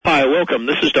welcome.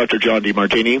 This is Dr. John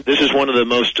DeMartini. This is one of the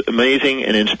most amazing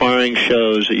and inspiring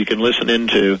shows that you can listen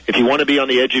into. If you want to be on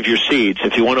the edge of your seats,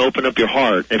 if you want to open up your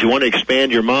heart, if you want to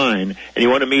expand your mind, and you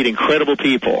want to meet incredible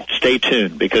people, stay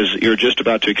tuned, because you're just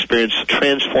about to experience a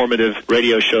transformative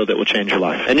radio show that will change your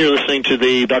life. And you're listening to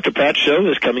the Dr. Pat Show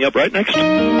that's coming up right next.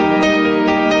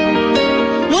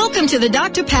 Welcome to the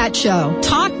Dr. Pat Show.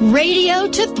 Talk radio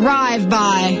to thrive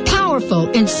by. Powerful,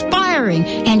 inspiring,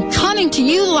 and coming to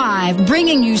you live,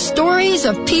 bringing you stories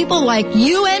of people like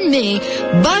you and me,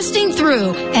 busting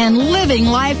through and living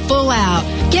life full out.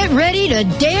 Get ready to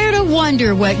dare to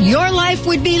wonder what your life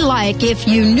would be like if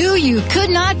you knew you could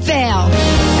not fail.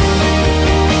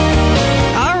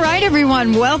 All right,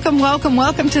 everyone. Welcome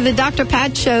to the Dr.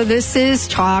 Pat Show. This is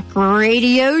Talk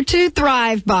Radio to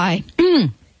Thrive by.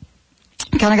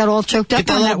 Kind of got all choked up. Get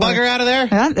that on little that bugger word. out of there?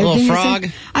 Yeah, little frog?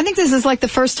 I think this is like the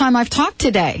first time I've talked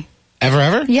today.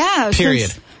 Ever? Yeah.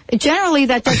 Period. Generally,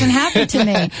 that doesn't happen to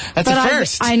me. That's a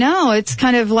first. I know. It's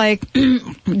kind of like,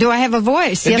 do I have a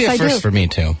voice? It'd yes, be I a first do. for me,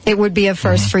 too. It would be a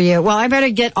first for you. Well, I better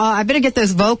get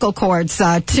those vocal cords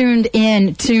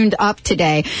tuned up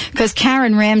today, because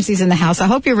Karen Ramsey's in the house. I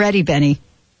hope you're ready, Benny.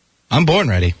 I'm born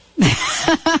ready.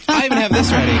 I even have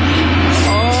this ready.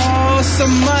 Oh,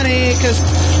 some money, because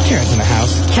Karen's in the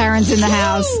house. Karen's in the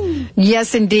house.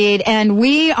 Yes, indeed. And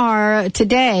we are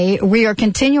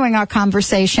continuing our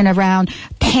conversation around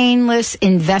painless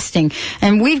investing.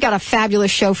 And we've got a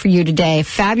fabulous show for you today.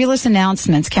 Fabulous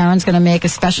announcements. Karen's going to make a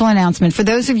special announcement. For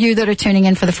those of you that are tuning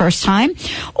in for the first time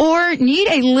or need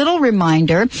a little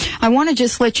reminder, I want to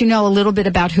just let you know a little bit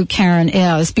about who Karen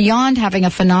is. Beyond having a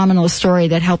phenomenal story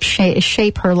that helped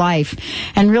shape her life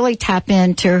and really tap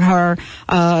into her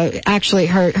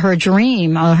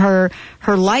dream,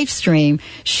 her life stream.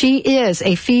 She is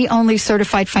a fee-only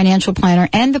certified financial planner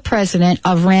and the president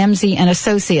of Ramsey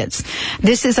Associates.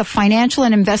 This is a financial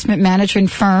and investment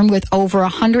management firm with over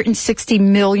 $160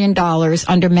 million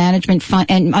under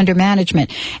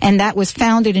management, and that was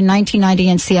founded in 1990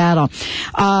 in Seattle.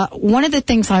 One of the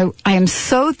things I am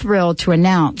so thrilled to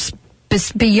announce,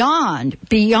 beyond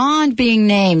being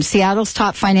named Seattle's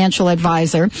top financial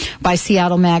advisor by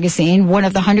Seattle Magazine, one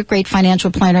of the 100 great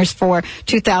financial planners for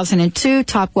 2002,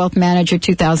 top wealth manager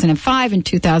 2005 and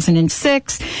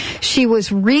 2006. She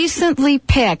was recently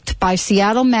picked by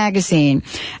Seattle Magazine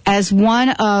as one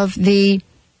of the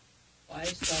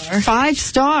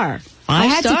five-star. I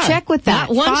had to check with that.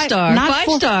 Not one star, not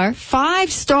five-star.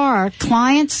 Five-star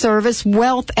client service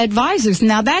wealth advisors.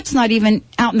 Now, that's not even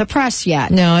out in the press yet.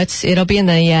 No, it'll be in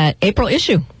the April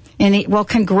issue. Well,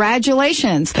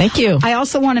 congratulations. Thank you. I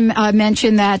also want to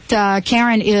mention that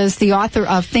Karen is the author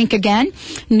of Think Again,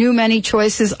 New Money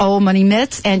Choices, Old Money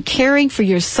Myths, and Caring for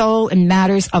Your Soul in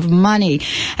Matters of Money.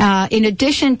 In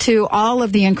addition to all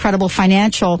of the incredible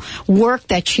financial work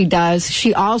that she does,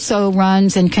 she also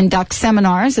runs and conducts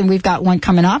seminars, and we've got one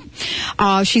coming up.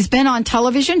 She's been on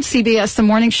television, CBS The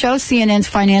Morning Show, CNN's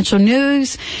Financial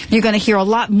News. You're going to hear a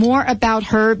lot more about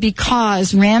her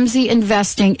because Ramsey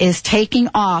Investing is taking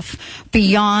off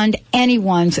beyond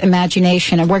anyone's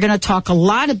imagination. And we're going to talk a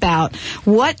lot about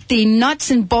what the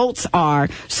nuts and bolts are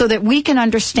so that we can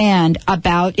understand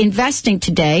about investing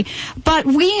today. But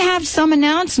we have some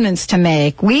announcements to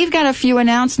make. We've got a few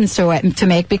announcements to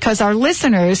make because our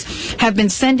listeners have been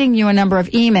sending you a number of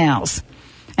emails.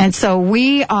 And so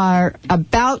we are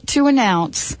about to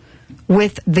announce,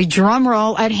 with the drum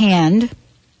roll at hand.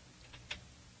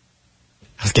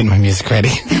 I was getting my music ready.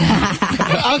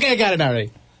 Okay, I got it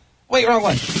already. Wait, wrong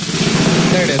one.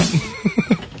 There it is.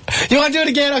 You want to do it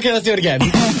again? Okay, let's do it again.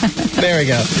 There we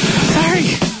go. Sorry.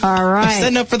 All right. I'm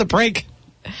setting up for the break.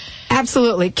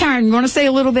 Absolutely. Karen, you want to say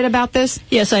a little bit about this?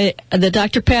 Yes, the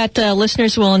Dr. Pat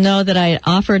listeners will know that I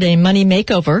offered a money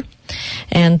makeover.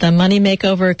 And the money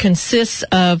makeover consists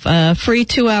of a free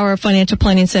 2-hour financial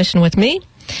planning session with me.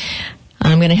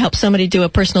 I'm going to help somebody do a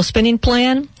personal spending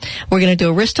plan. We're going to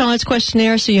do a risk tolerance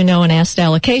questionnaire so you know an asset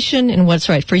allocation and what's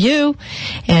right for you.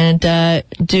 And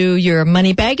do your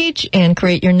money baggage and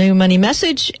create your new money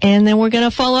message. And then we're going to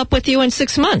follow up with you in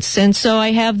 6 months. And so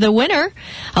I have the winner.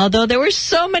 Although there were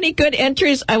so many good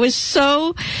entries, I was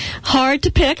so hard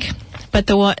to pick. But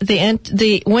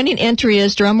the winning entry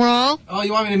is, drum roll. Oh,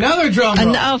 you want me another drum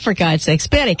roll? Oh, for God's sakes.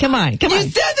 Benny, come on. You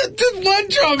said just one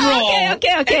drum roll.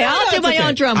 Okay. I'll do my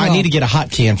own drum roll. I need to get a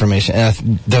hotkey information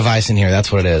device in here. That's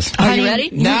what it is. Are you ready?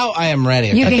 Now I am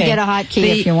ready. You can get a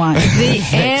hotkey if you want. The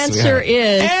answer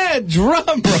is... And drum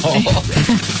roll.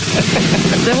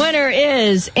 The winner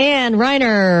is Ann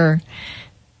Reiner.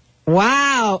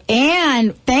 Wow,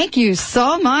 Ann, thank you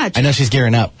so much. I know she's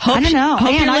gearing up. I don't know. Hope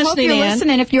Ann, you're I hope you're listening, Ann.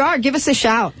 listening. If you are, give us a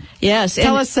shout. Yes.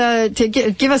 Tell us,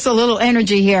 give us a little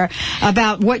energy here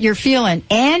about what you're feeling.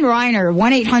 Ann Reiner,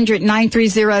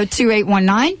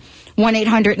 1-800-930-2819.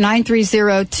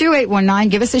 1-800-930-2819.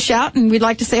 Give us a shout, and we'd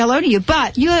like to say hello to you.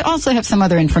 But you also have some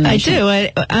other information. I do.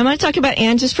 I'm going to talk about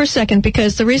Anne just for a second,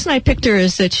 because the reason I picked her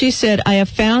is that she said, I have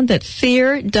found that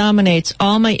fear dominates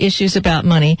all my issues about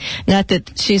money. Not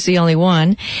that she's the only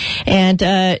one. And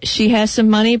she has some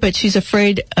money, but she's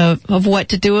afraid of what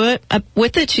to do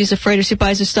with it. She's afraid if she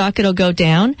buys a stock, it'll go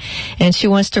down. And she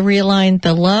wants to realign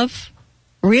to love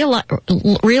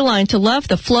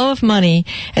the flow of money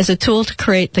as a tool to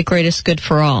create the greatest good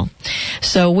for all.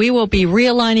 So we will be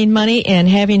realigning money and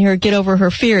having her get over her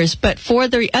fears. But for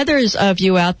the others of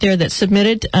you out there that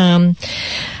submitted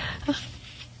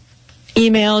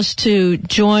emails to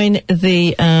join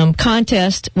the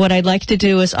contest, what I'd like to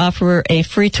do is offer a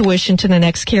free tuition to the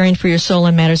next Caring for Your Soul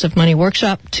and Matters of Money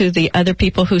workshop to the other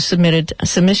people who submitted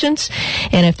submissions.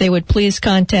 And if they would please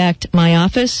contact my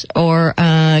office or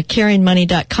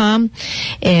caringmoney.com,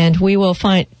 and we will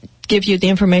give you the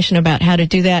information about how to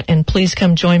do that. And please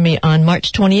come join me on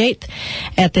March 28th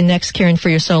at the next Caring for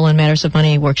Your Soul and Matters of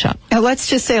Money workshop. Now, let's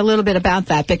just say a little bit about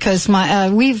that, because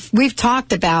we've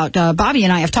talked about, Bobby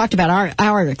and I have talked about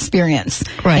our experience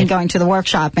in going to the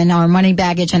workshop and our money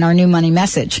baggage and our new money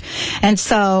message. And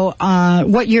so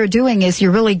what you're doing is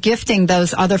you're really gifting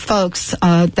those other folks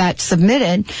that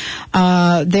submitted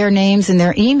their names and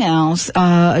their emails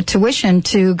tuition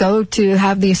to go to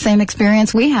have the same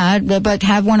experience we had, but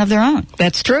have one of their own.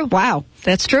 That's true. Wow.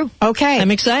 That's true. Okay. I'm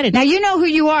excited. Now, you know who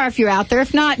you are if you're out there.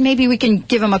 If not, maybe we can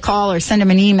give them a call or send them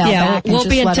an email back. We'll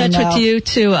be in touch with you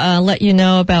to let you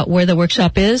know about where the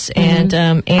workshop is. Mm-hmm. And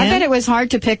I bet it was hard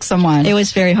to pick someone. It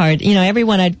was very hard. You know,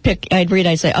 everyone I'd read,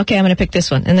 I'd say, okay, I'm going to pick this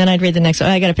one. And then I'd read the next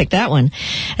one. I got to pick that one.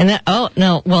 And then,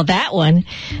 that one.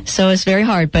 So it's very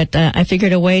hard. But I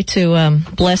figured a way to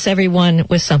bless everyone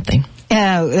with something.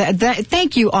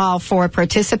 Thank you all for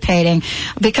participating,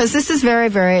 because this is very,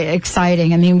 very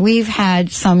exciting. I mean, we've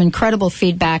had some incredible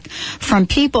feedback from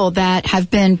people that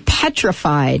have been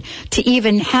petrified to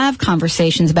even have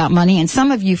conversations about money. And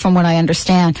some of you, from what I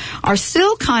understand, are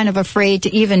still kind of afraid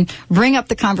to even bring up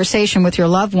the conversation with your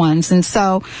loved ones. And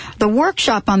so the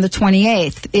workshop on the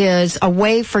 28th is a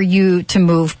way for you to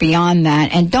move beyond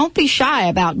that. And don't be shy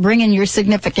about bringing your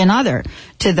significant other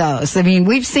to those. I mean,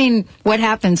 we've seen what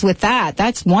happens with that.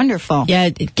 That's wonderful. Yeah,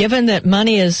 given that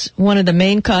money is one of the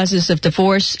main causes of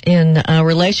divorce in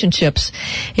relationships,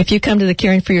 if you come to the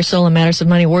Caring for Your Soul and Matters of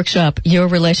Money workshop, your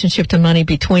relationship to money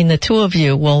between the two of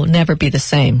you will never be the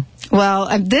same. Well,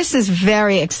 this is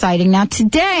very exciting. Now,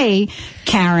 today,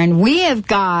 Karen, we have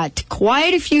got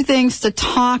quite a few things to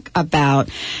talk about.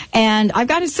 And I've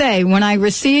got to say, when I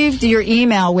received your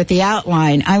email with the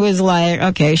outline, I was like,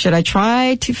 okay, should I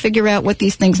try to figure out what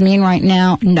these things mean right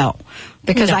now? No.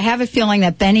 Because I have a feeling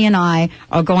that Benny and I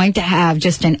are going to have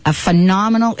just a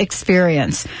phenomenal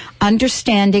experience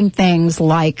understanding things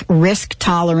like risk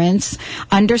tolerance,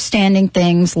 understanding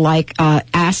things like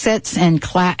assets and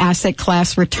asset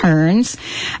class returns,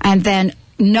 and then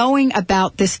knowing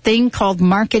about this thing called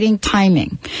marketing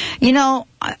timing. You know,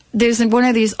 there's one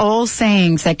of these old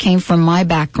sayings that came from my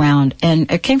background,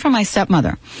 and it came from my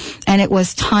stepmother, and it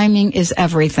was timing is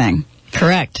everything.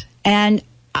 Correct. And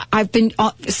I've been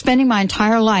spending my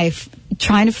entire life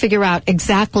trying to figure out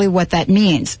exactly what that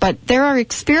means. But there are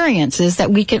experiences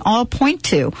that we can all point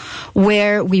to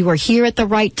where we were here at the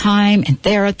right time and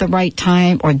there at the right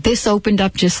time, or this opened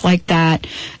up just like that.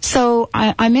 So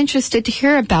I'm interested to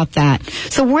hear about that.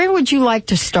 So where would you like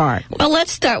to start? Well,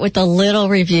 let's start with a little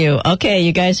review. Okay,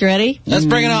 you guys ready? Let's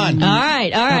bring it on. All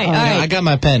right. I got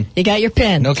my pen. You got your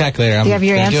pen. No calculator. Do you have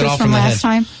your answers from last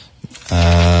time?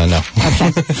 No.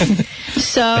 Okay.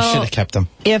 So I should have kept them.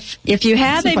 If you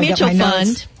have a mutual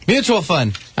fund. Mutual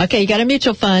fund. Okay, you got a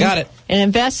mutual fund. Got it. And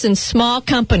invests in small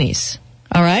companies.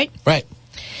 All right? Right.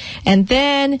 And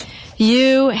then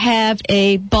you have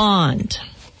a bond.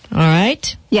 All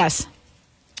right? Yes.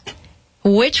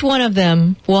 Which one of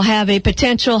them will have a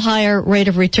potential higher rate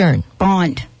of return?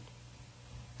 Bond.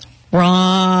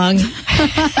 Wrong.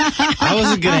 I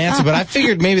wasn't going to answer, but I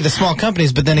figured maybe the small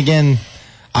companies, but then again,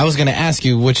 I was going to ask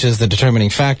you which is the determining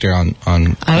factor on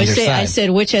either side. I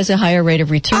said which has a higher rate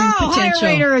of return potential. Higher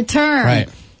rate of return. Right.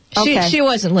 Okay. She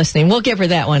wasn't listening. We'll give her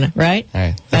that one, right? All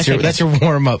right. That's your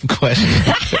warm-up question.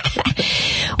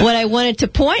 What I wanted to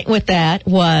point with that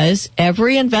was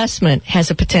every investment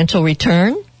has a potential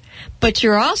return, but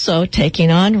you're also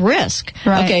taking on risk.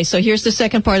 Right. Okay, so here's the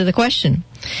second part of the question.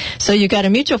 So you got a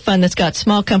mutual fund that's got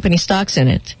small company stocks in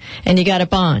it, and you got a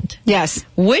bond. Yes.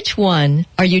 Which one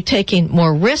are you taking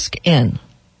more risk in?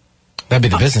 That'd be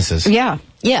the businesses. Yeah.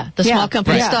 Yeah, the small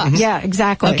company stocks. Yeah,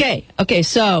 exactly. Okay,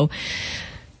 so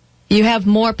you have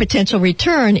more potential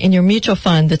return in your mutual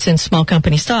fund that's in small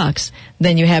company stocks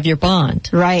than you have your bond.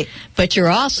 Right. But you're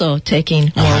also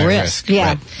taking more risk.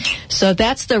 Yeah. Right. So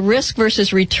that's the risk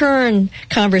versus return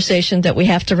conversation that we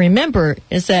have to remember,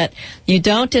 is that you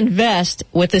don't invest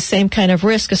with the same kind of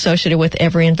risk associated with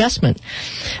every investment.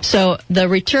 So the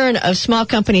return of small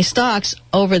company stocks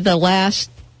over the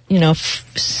last,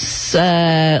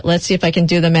 let's see if I can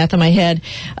do the math in my head,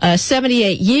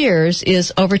 78 years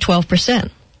is over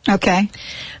 12%. Okay.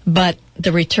 But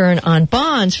the return on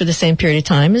bonds for the same period of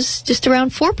time is just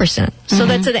around 4%. So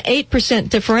that's an 8%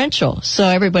 differential. So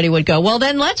everybody would go, well,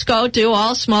 then let's go do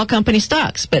all small company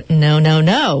stocks. But no. No,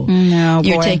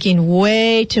 You're boy. taking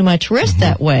way too much risk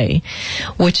that way,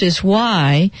 which is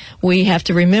why we have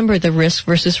to remember the risk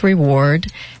versus reward.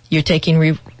 You're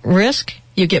taking risk,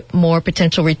 you get more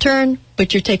potential return,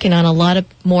 but you're taking on a lot of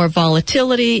more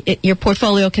volatility. Your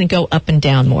portfolio can go up and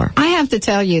down more. I have to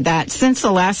tell you that since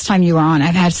the last time you were on,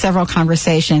 I've had several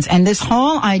conversations, and this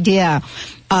whole idea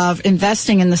of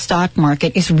investing in the stock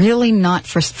market is really not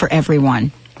for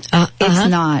everyone. It's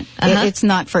not. It's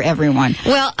not for everyone.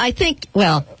 Well,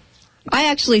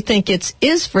 I actually think it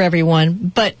is for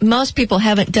everyone, but most people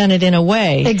haven't done it in a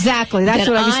way. Exactly. That's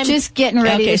what I was just getting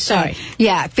ready to say. Sorry.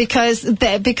 Yeah,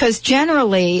 because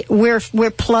generally we're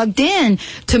plugged in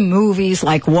to movies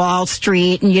like Wall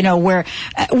Street, and we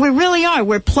really are.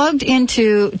 We're plugged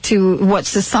into what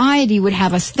society would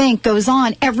have us think goes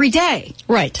on every day.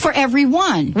 Right. For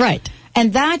everyone. Right.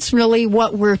 And that's really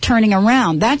what we're turning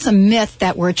around. That's a myth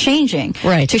that we're changing.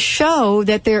 Right. To show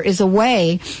that there is a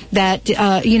way that,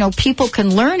 people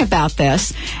can learn about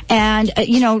this and,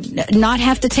 not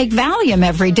have to take Valium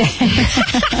every day.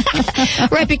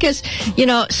 Right, because,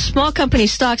 small company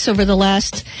stocks over the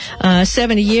last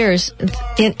 70 years,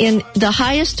 in the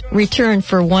highest return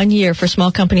for 1 year for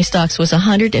small company stocks was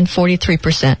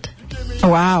 143%.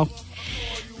 Wow.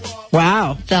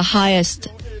 The highest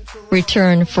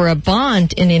return for a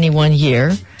bond in any 1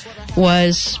 year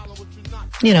was,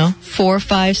 4,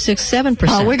 5, 6, 7%.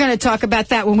 Oh, we're going to talk about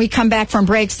that when we come back from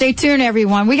break. Stay tuned,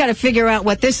 everyone. We got to figure out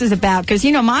what this is about because,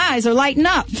 my eyes are lighting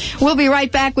up. We'll be right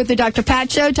back with the Dr.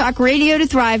 Pat Show, Talk Radio to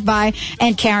Thrive By,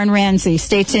 and Karen Ramsey.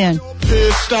 Stay tuned.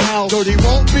 This the house, so they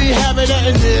won't be having it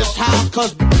in this house,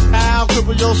 cause I'll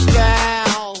cripple your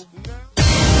style.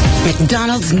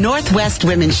 McDonald's Northwest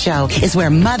Women's Show is where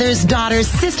mothers, daughters,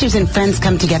 sisters, and friends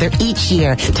come together each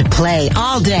year to play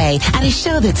all day at a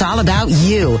show that's all about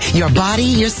you, your body,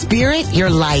 your spirit, your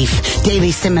life.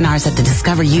 Daily seminars at the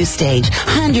Discover You stage,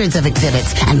 hundreds of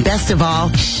exhibits, and best of all,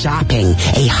 shopping.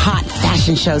 A hot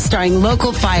fashion show starring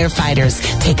local firefighters.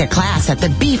 Take a class at the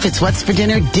Beef It's What's for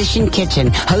Dinner Dish and Kitchen,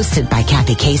 hosted by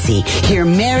Kathy Casey. Hear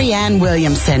Mary Ann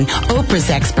Williamson, Oprah's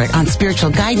expert on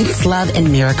spiritual guidance, love,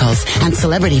 and miracles, and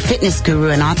celebrity fitness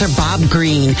guru and author Bob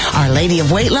Green, Our Lady of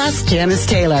Weight Loss, Janice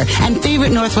Taylor, and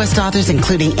favorite Northwest authors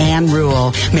including Ann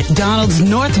Rule. McDonald's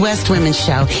Northwest Women's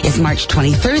Show is March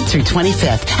 23rd through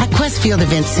 25th at Questfield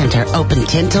Event Center, open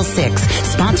 10 till 6.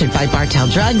 Sponsored by Bartell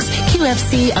Drugs,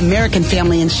 QFC, American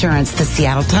Family Insurance, the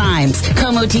Seattle Times,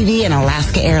 Como TV, and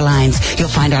Alaska Airlines. You'll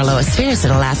find our lowest fares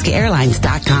at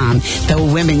alaskaairlines.com. The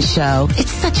Women's Show,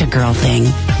 it's such a girl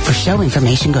thing. For show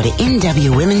information, go to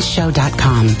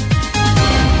nwwomenshow.com.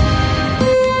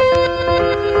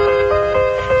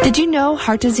 Did you know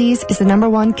heart disease is the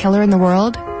 #1 killer in the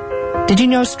world? Did you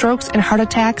know strokes and heart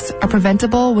attacks are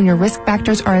preventable when your risk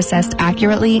factors are assessed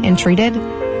accurately and treated?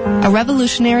 A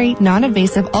revolutionary,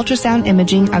 non-invasive ultrasound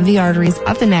imaging of the arteries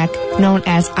of the neck, known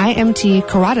as IMT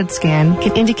carotid scan,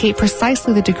 can indicate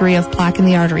precisely the degree of plaque in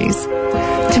the arteries.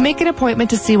 To make an appointment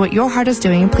to see what your heart is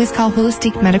doing, please call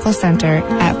Holistic Medical Center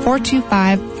at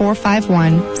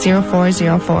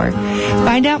 425-451-0404.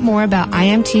 Find out more about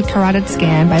IMT carotid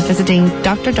scan by visiting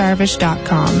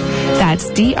drdarvish.com.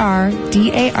 That's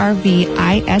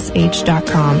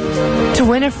drdarvish.com. To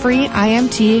win a free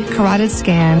IMT carotid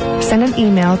scan, send an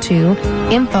email to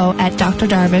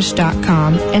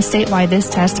info@drdarvish.com and state why this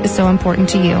test is so important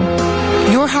to you.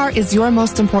 Your heart is your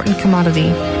most important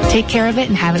commodity. Take care of it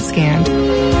and have it scanned.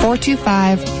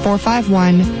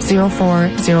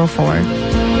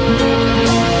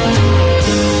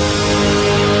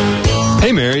 425-451-0404.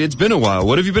 Hey, Mary, it's been a while.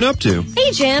 What have you been up to? Hey,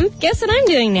 Jim. Guess what I'm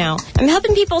doing now? I'm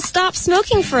helping people stop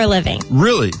smoking for a living.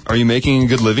 Really? Are you making a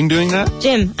good living doing that?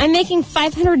 Jim, I'm making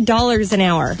 $500 an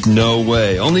hour. No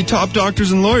way. Only top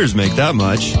doctors and lawyers make that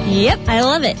much. Yep, I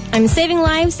love it. I'm saving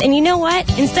lives, and you know what?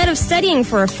 Instead of studying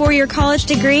for a 4-year college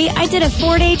degree, I did a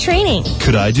 4-day training.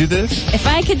 Could I do this? If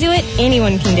I could do it,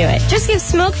 anyone can do it. Just give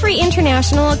Smoke Free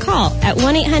International a call at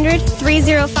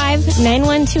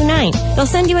 1-800-305-9129. They'll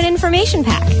send you an information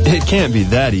pack. It can't be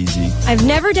that easy. I've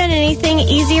never done anything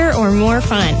easier or more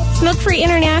fun. Smoke Free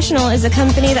International is a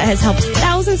company that has helped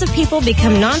thousands of people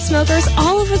become non-smokers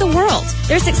all over the world.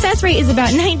 Their success rate is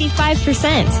about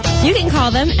 95%. You can call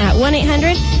them at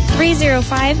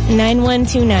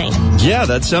 1-800-305-9129. Yeah,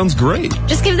 that sounds great.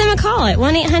 Just give them a call at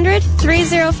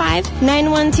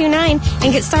 1-800-305-9129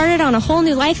 and get started on a whole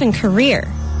new life and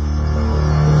career.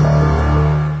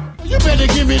 You better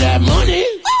give me that money.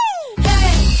 Baby,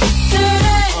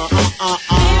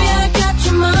 I got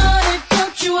your money,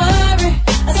 don't you worry.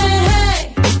 I said,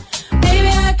 hey, baby,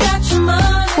 I got your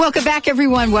money. Welcome back,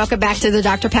 everyone. Welcome back to the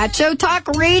Dr. Pat Show, talk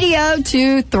radio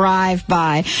to thrive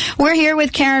by. We're here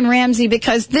with Karen Ramsey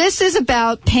because this is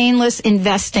about painless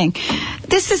investing.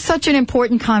 This is such an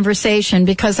important conversation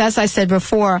because, as I said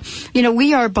before,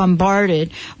 we are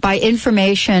bombarded by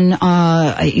information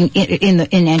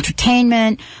in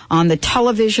entertainment, on the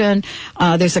television.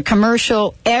 There's a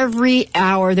commercial every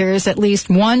hour. There is at least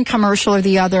one commercial or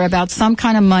the other about some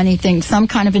kind of money thing, some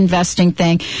kind of investing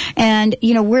thing. And,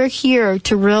 we're here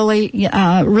to really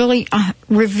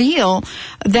reveal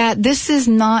that this is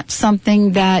not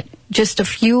something that just a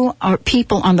few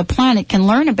people on the planet can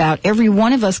learn about. Every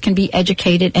one of us can be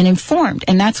educated and informed,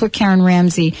 and that's what Karen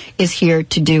Ramsey is here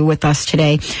to do with us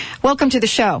today. Welcome to the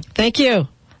show. Thank you.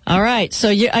 All right, so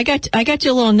I got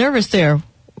you a little nervous there.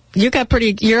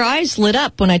 Your eyes lit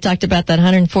up when I talked about that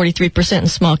 143% in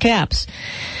small caps.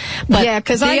 But yeah,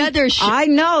 because I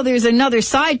know there's another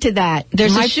side to that.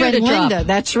 There's my a shoe friend to drop. Linda,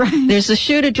 that's right. There's a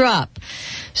shoe to drop.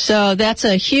 So that's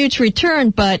a huge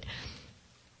return, but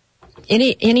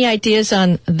any ideas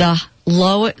on the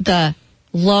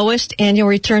lowest annual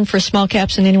return for small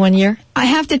caps in any 1 year? I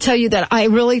have to tell you that I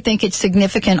really think it's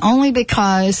significant only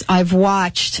because I've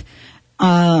watched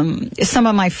some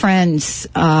of my friends,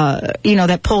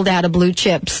 that pulled out of blue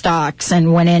chip stocks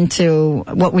and went into,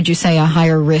 what would you say, a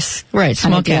higher risk? Right,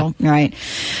 small cap. Right.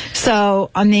 So,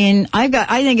 I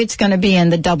think it's going to be in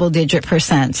the double-digit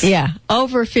percents. Yeah,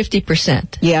 over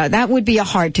 50%. Yeah, that would be a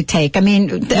hard to take. I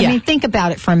mean, think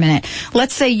about it for a minute.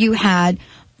 Let's say you had,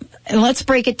 and let's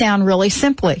break it down really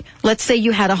simply. Let's say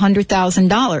you had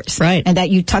 $100,000. Right. And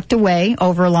that you tucked away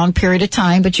over a long period of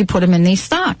time, but you put them in these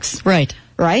stocks. Right.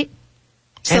 Right?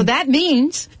 So that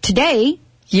means today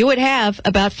you would have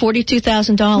about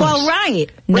 $42,000. Well, right.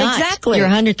 Not exactly. your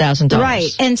 $100,000. Right.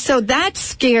 And so that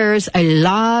scares a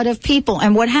lot of people.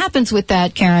 And what happens with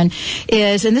that, Karen,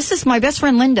 is, and this is my best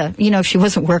friend Linda, if she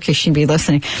wasn't working, she'd be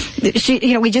listening.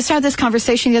 We just had this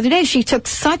conversation the other day. She took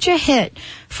such a hit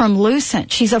from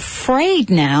Lucent. She's afraid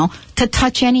now to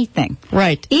touch anything.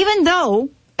 Right. Even though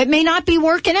it may not be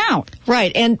working out.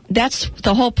 Right, and that's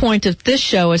the whole point of this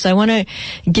show is I want to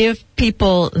give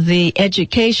people the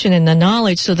education and the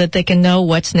knowledge so that they can know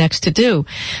what's next to do.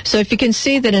 So if you can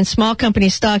see that in small company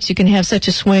stocks you can have such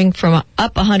a swing from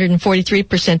up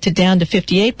 143% to down to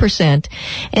 58%,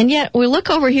 and yet we look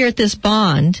over here at this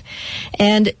bond,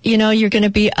 and you're going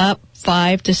to be up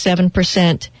 5 to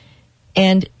 7%,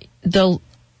 and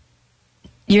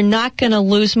you're not going to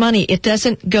lose money. It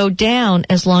doesn't go down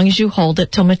as long as you hold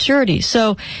it till maturity.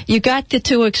 So you got the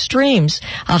two extremes,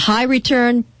 a high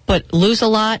return but lose a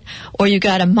lot, or you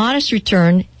got a modest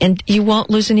return and you won't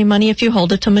lose any money if you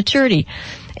hold it till maturity.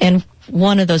 And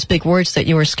one of those big words that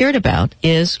you were scared about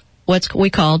is what we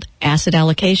called asset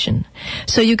allocation.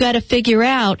 So you got to figure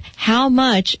out how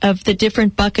much of the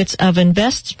different buckets of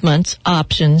investment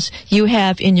options you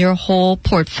have in your whole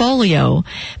portfolio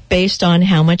based on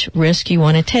how much risk you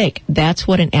want to take. That's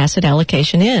what an asset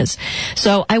allocation is.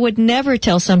 So I would never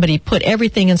tell somebody put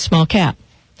everything in small cap.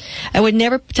 I would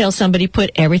never tell somebody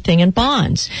put everything in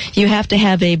bonds. You have to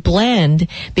have a blend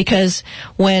because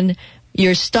when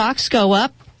your stocks go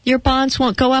up, your bonds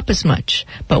won't go up as much.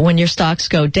 But when your stocks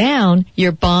go down,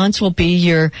 your bonds will be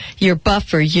your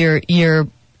buffer, your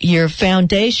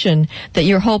foundation that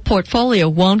your whole portfolio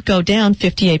won't go down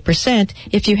 58%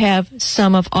 if you have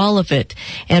some of all of it.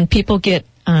 And people get,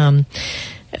 in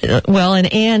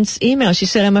Ann's email, she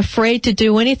said, I'm afraid to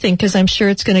do anything because I'm sure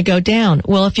it's going to go down.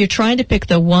 Well, if you're trying to pick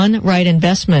the one right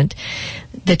investment,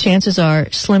 the chances are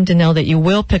slim to know that you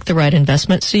will pick the right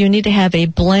investment. So you need to have a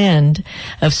blend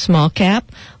of small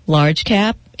cap, large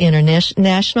cap,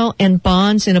 international, and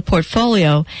bonds in a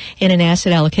portfolio in an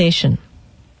asset allocation.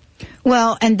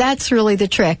 Well, and that's really the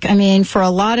trick. I mean, for a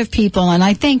lot of people, and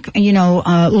I think,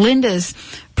 Linda's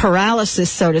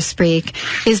paralysis, so to speak,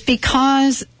 is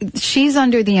because she's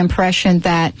under the impression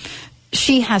that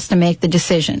she has to make the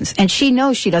decisions, and she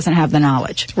knows she doesn't have the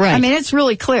knowledge. Right. I mean, it's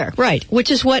really clear. Right,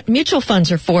 which is what mutual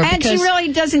funds are for. And she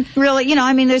really doesn't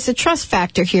there's a trust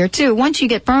factor here, too. Once you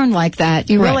get burned like that,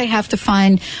 you really have to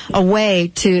find a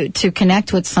way to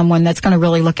connect with someone that's going to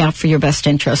really look out for your best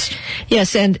interest.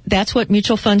 Yes, and that's what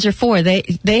mutual funds are for.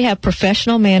 They have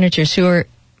professional managers who are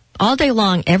all day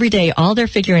long, every day, all they're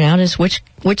figuring out is which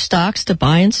stocks to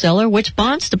buy and sell or which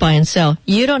bonds to buy and sell.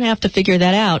 You don't have to figure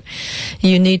that out.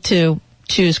 You need to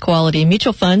choose quality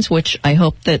mutual funds, which I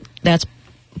hope that's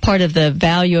part of the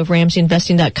value of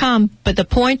RamseyInvesting.com. But the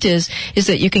point is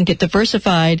that you can get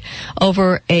diversified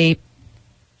over a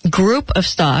group of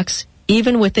stocks,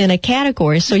 even within a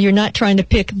category. So you're not trying to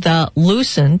pick the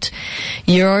lucent.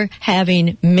 You're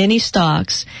having many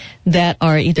stocks that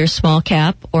are either small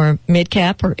cap or mid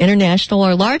cap or international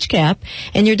or large cap,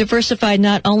 and you're diversified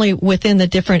not only within the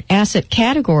different asset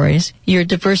categories, you're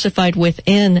diversified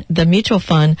within the mutual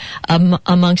fund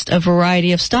amongst a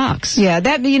variety of stocks. Yeah,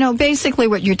 that, basically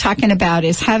what you're talking about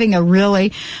is having a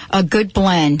good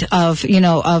blend of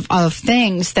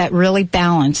things that really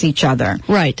balance each other.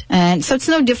 Right. And so it's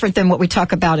no different than what we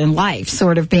talk about in life,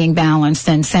 sort of being balanced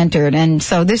and centered. And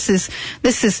so this is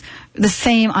the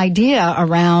same idea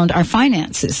around our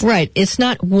finances. Right. It's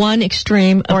not one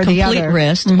extreme of or complete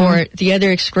risk or the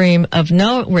other extreme of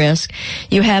no risk.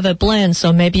 You have a blend.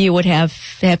 So maybe you would have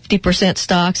 50%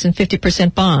 stocks and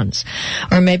 50% bonds.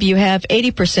 Or maybe you have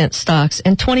 80% stocks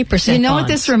and 20% bonds. You know what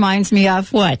this reminds me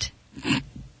of? What?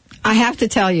 I have to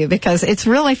tell you because it's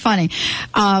really funny.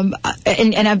 And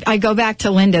I go back to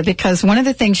Linda because one of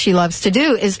the things she loves to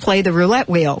do is play the roulette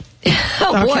wheel.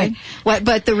 Oh, boy.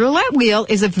 But the roulette wheel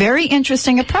is a very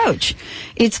interesting approach.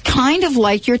 It's kind of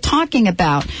like you're talking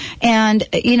about. And,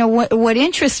 what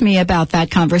interests me about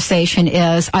that conversation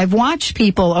is I've watched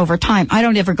people over time. I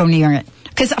don't ever go near it.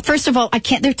 Because, first of all, I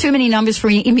can't, there are too many numbers for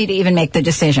me to even make the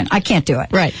decision. I can't do it.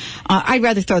 Right. I'd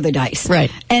rather throw the dice.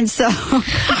 Right. And so,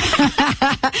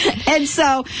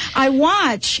 I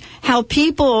watch how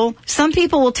some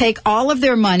people will take all of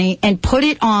their money and put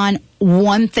it on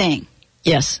one thing.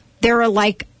 Yes. There are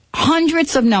like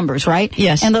hundreds of numbers, right?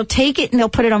 Yes. And they'll take it and they'll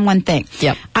put it on one thing.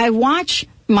 Yep. I watch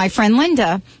my friend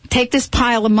Linda take this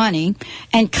pile of money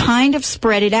and kind of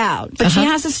spread it out. But she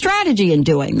has a strategy in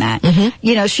doing that.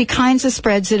 She kind of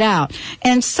spreads it out.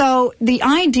 And so the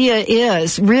idea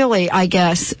is really, I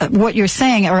guess, what you're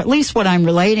saying, or at least what I'm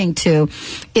relating to,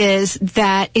 is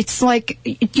that it's like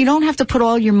you don't have to put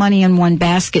all your money in one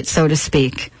basket, so to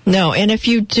speak. No, and if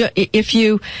you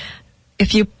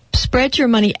spread your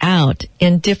money out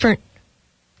in different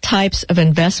types of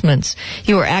investments,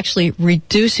 you are actually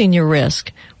reducing your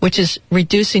risk, which is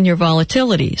reducing your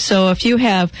volatility. So if you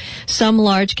have some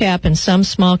large cap and some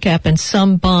small cap and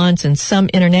some bonds and some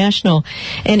international,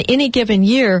 in any given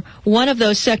year, one of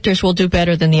those sectors will do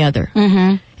better than the other.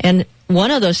 And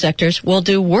one of those sectors will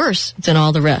do worse than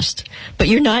all the rest. But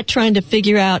you're not trying to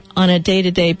figure out on a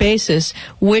day-to-day basis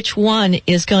which one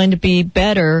is going to be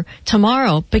better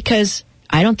tomorrow, because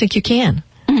I don't think you can.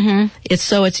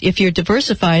 It's if you're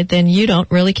diversified, then you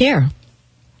don't really care.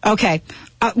 Okay.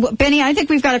 Benny, I think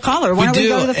we've got a caller. Why don't we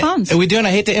go to the phones? We do, and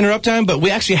I hate to interrupt time, but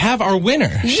we actually have our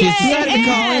winner. She's decided to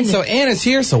call in, so Ann is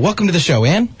here, so welcome to the show,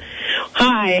 Ann.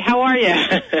 Hi, how are you?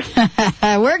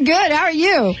 We're good. How are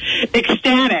you?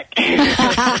 Ecstatic. Well,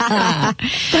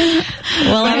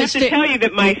 I have to tell you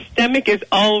that my stomach has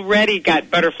already got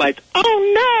butterflies.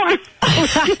 Oh, no.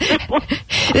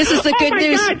 This is the good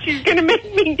news. Oh, my God, she's going to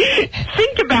make me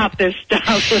think about this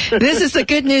stuff. This is the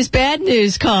good news, bad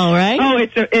news call, right? Oh,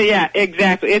 yeah,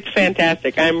 exactly. It's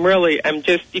fantastic.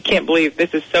 You can't believe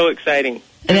this is so exciting.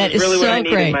 That is really so what I need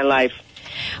great in my life.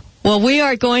 Well, we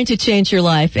are going to change your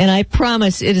life, and I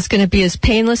promise it is going to be as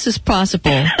painless as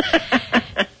possible.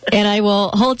 And I will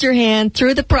hold your hand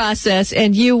through the process,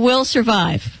 and you will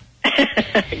survive.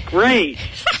 Great.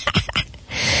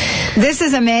 This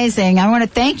is amazing. I want to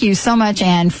thank you so much,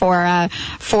 Ann, for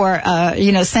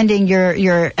sending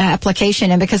your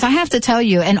application in, because I have to tell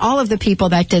you, and all of the people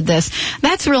that did this,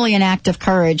 that's really an act of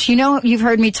courage. You've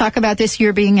heard me talk about this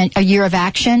year being a year of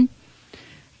action.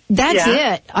 That's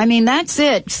it. I mean, that's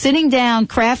it. Sitting down,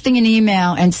 crafting an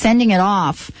email, and sending it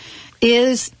off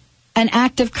is an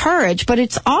act of courage, but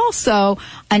it's also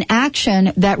an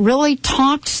action that really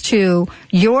talks to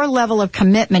your level of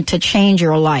commitment to change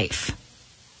your life.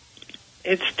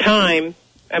 It's time.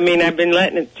 I mean, I've been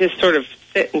letting it just sort of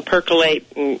sit and percolate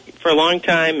for a long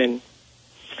time, and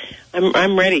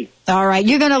I'm ready. All right,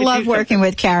 you're going to love working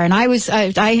with Karen. I was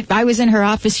in her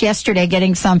office yesterday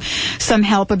getting some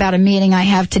help about a meeting I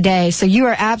have today. So you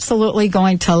are absolutely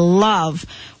going to love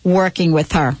working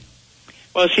with her.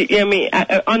 Well,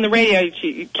 on the radio,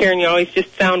 Karen, you always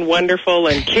just sound wonderful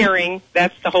and caring.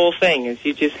 That's the whole thing, is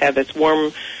you just have this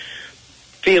warm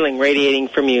feeling radiating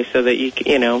from you, so that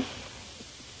you know.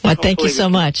 Well, thank you so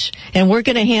much. And we're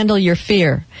going to handle your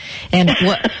fear. And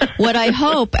what I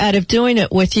hope out of doing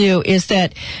it with you is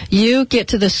that you get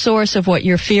to the source of what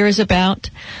your fear is about.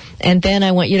 And then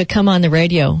I want you to come on the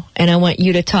radio, and I want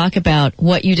you to talk about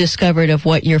what you discovered of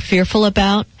what you're fearful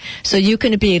about, so you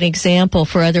can be an example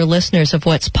for other listeners of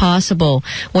what's possible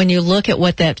when you look at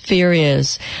what that fear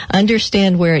is,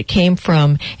 understand where it came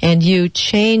from, and you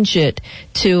change it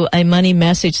to a money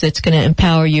message that's going to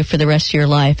empower you for the rest of your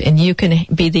life. And you can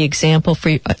be the example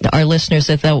for our listeners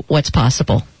of what's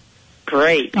possible.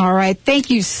 Great. All right. Thank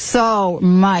you so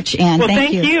much, Ann. Well,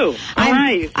 thank you. All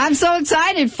right. I'm so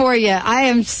excited for you. I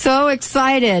am so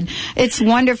excited. It's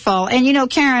wonderful. And you know,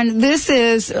 Karen, this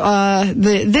is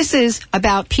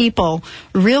about people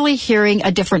really hearing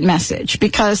a different message,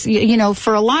 because you know,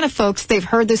 for a lot of folks, they've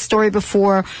heard this story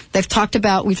before. We've talked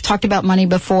about money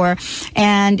before,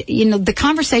 and you know, the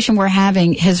conversation we're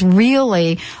having has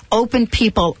really opened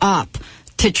people up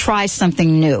to try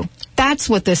something new. That's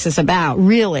what this is about,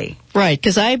 really. Right,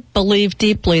 because I believe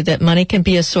deeply that money can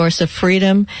be a source of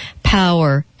freedom,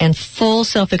 power, and full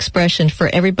self-expression for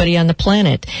everybody on the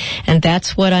planet. And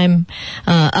that's what I'm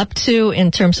up to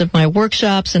in terms of my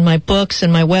workshops and my books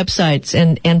and my websites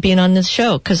and being on this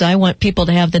show, because I want people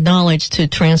to have the knowledge to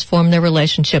transform their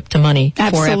relationship to money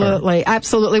forever.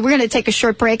 Absolutely. We're going to take a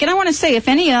short break. And I want to say, if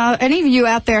any of you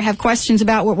out there have questions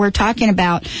about what we're talking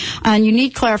about and you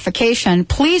need clarification,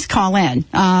 please call in.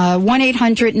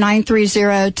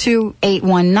 1-800-930-2819.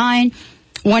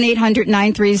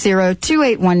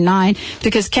 1-800-930-2819,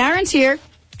 because Karen's here.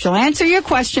 She'll answer your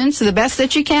questions to the best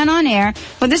that she can on air.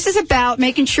 But this is about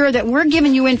making sure that we're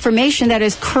giving you information that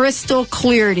is crystal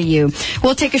clear to you.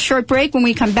 We'll take a short break. When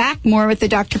we come back, more with the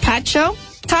Dr. Pat Show,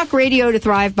 Talk Radio to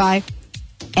Thrive By,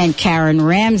 and Karen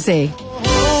Ramsey.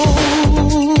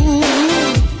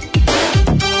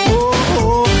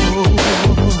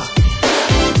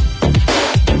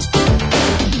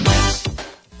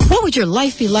 What would your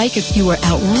life be like if you were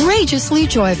outrageously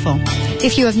joyful?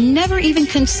 If you have never even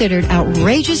considered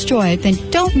outrageous joy, then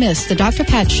don't miss the Dr.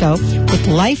 Pat Show with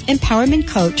life empowerment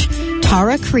coach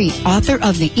Tara Crete, author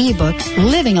of the ebook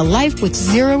Living a Life with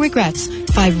Zero Regrets,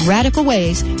 5 Radical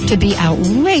Ways to Be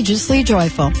Outrageously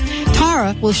Joyful.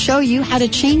 Tara will show you how to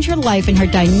change your life in her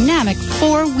dynamic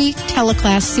 4-week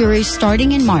teleclass series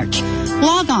starting in March.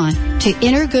 Log on to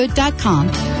innergood.com.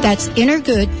 That's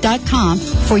innergood.com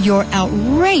for your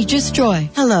outrageous joy.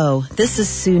 Hello, this is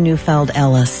Sue Neufeld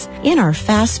Ellis. In our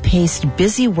fast-paced,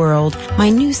 busy world,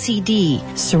 my new CD,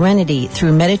 Serenity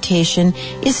Through Meditation,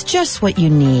 is just what you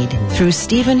need. Through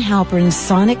Stephen Halpern's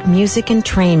sonic music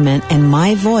entrainment and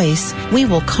my voice, we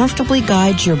will comfortably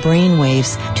guide your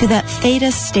brainwaves to that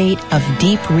theta state of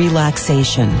deep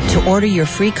relaxation. To order your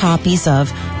free copies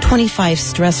of 25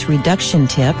 Stress Reduction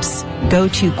Tips, go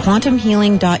to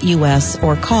quantumhealing.us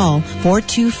or call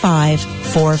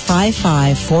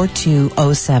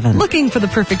 425-455-4207. Looking for the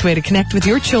perfect way to connect with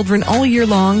your children all year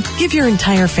long? Give your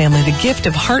entire family the gift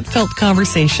of heartfelt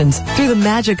conversations through the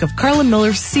magic of Carla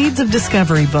Miller's Seeds of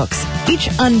Discovery books. Each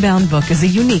Unbound book is a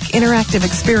unique interactive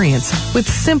experience with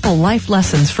simple life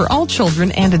lessons for all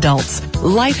children and adults.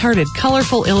 Lighthearted,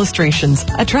 colorful illustrations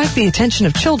attract the attention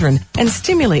of children and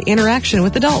stimulate interaction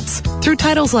with adults through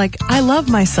titles like I Love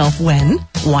Myself When,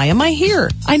 Why Am I Here?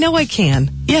 I Know I Can,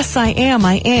 Yes I Am,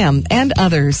 and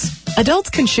others. Adults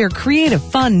can share creative,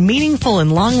 fun, meaningful,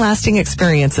 and long-lasting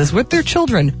experiences with their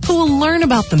children who will learn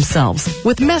about themselves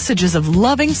with messages of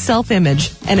loving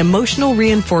self-image and emotional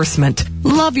reinforcement.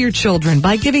 Love your children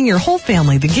by giving your whole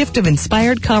family the gift of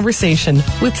inspired conversation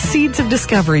with Seeds of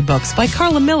Discovery books by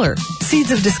Carla Miller.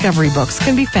 Seeds of Discovery books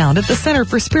can be found at the Center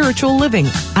for Spiritual Living,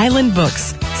 Island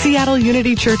Books, Seattle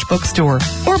Unity Church Bookstore,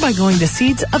 or by going to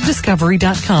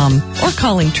seedsofdiscovery.com or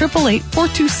calling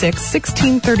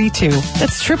 888-426-1632.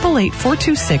 That's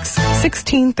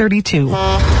 888-426-1632.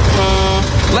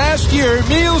 Last year,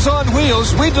 Meals on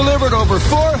Wheels, we delivered over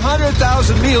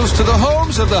 400,000 meals to the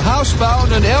homes of the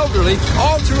housebound and elderly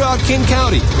all throughout King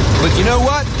County. But you know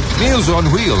what? Meals on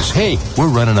Wheels, hey, we're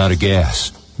running out of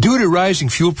gas. Due to rising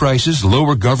fuel prices,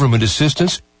 lower government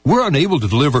assistance, We're unable to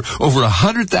deliver over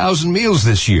 100,000 meals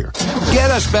this year. Get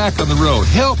us back on the road.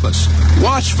 Help us.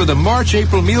 Watch for the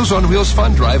March-April Meals on Wheels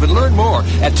Fund Drive and learn more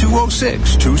at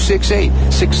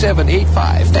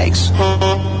 206-268-6785. Thanks.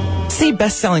 See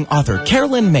best-selling author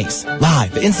Carolyn Mace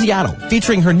live in Seattle,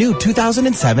 featuring her new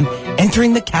 2007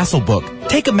 Entering the Castle book.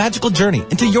 Take a magical journey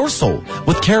into your soul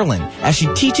with Carolyn as she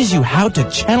teaches you how to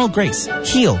channel grace,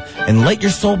 heal, and let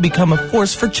your soul become a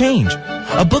force for change.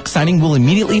 A book signing will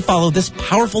immediately follow this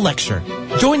powerful lecture.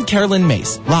 Join Carolyn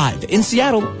Mace live in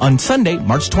Seattle on Sunday,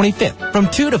 March 25th from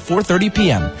 2 to 4:30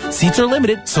 p.m. Seats are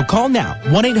limited, so call now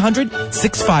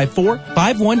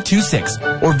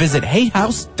 1-800-654-5126 or visit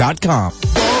hayhouse.com.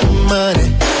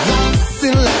 Money, lots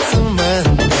and lots of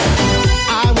money.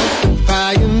 I want the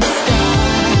pie in the sky.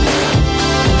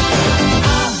 I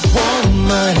want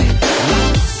money,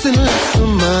 lots and lots of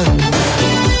money.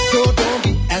 So don't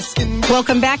be asking me.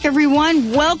 Welcome back,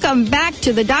 everyone. Welcome back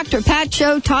to the Dr. Pat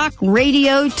Show, Talk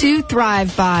Radio to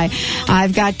Thrive By.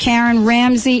 I've got Karen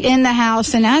Ramsey in the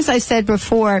house, and as I said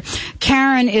before,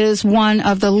 Karen is one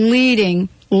of the leading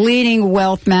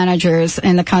wealth managers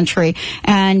in the country.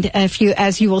 And as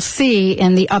you will see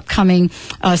in the upcoming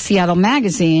Seattle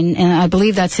Magazine, and I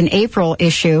believe that's an April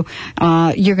issue,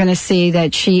 you're going to see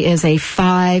that she is a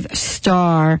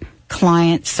 5-star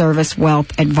client service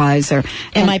wealth advisor.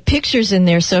 And my picture's in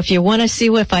there, so if you want to see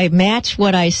if I match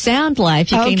what I sound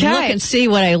like, you can look and see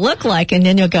what I look like, and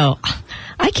then you'll go,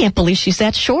 I can't believe she's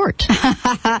that short.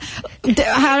 How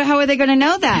are they going to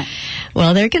know that?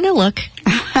 Well, they're going to look.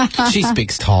 She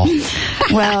speaks tall.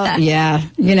 Well, yeah,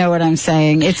 you know what I'm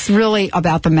saying. It's really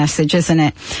about the message, isn't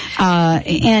it?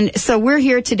 And so we're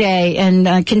here today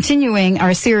and continuing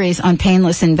our series on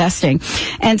painless investing.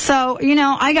 And so,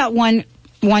 I got one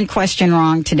question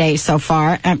wrong today so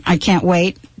far. I can't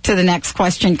wait to the next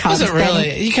question comes. Was it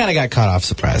really? You kind of got caught off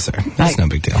surprise there. That's no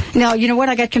big deal. No, you know what?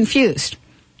 I got confused.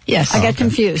 Yes. I got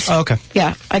confused. Oh, okay.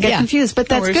 Yeah, I got confused, but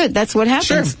that's good. That's what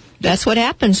happens. Sure. That's what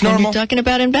happens when you're talking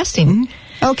about investing. Mm-hmm.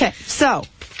 Okay, so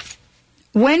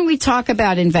when we talk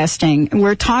about investing,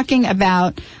 we're talking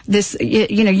about this,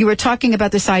 you were talking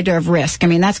about this idea of risk. I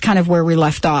mean, that's kind of where we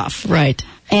left off. Right.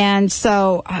 And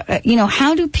so,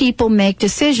 how do people make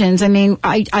decisions? I mean,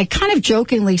 I kind of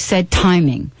jokingly said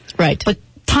timing. Right. But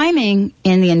timing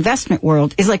in the investment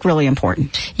world is like really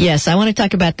important. Yes, I want to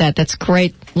talk about that. That's a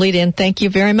great lead in. Thank you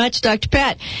very much, Dr.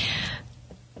 Pat.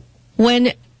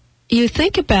 When you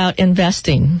think about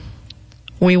investing,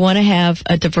 we want to have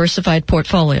a diversified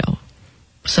portfolio.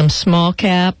 Some small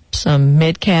cap, some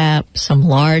mid cap, some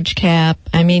large cap.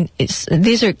 I mean,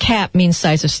 these are cap means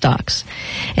size of stocks,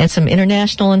 and some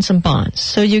international and some bonds.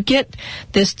 So you get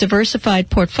this diversified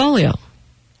portfolio.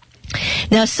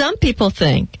 Now, some people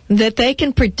think that they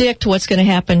can predict what's going to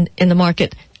happen in the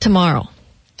market tomorrow.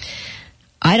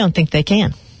 I don't think they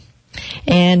can.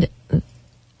 And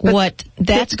there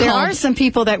are some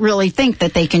people that really think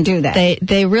that they can do that.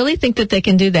 They really think that they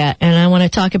can do that, and I want to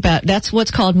talk about that's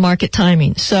what's called market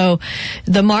timing. So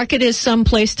the market is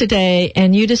someplace today,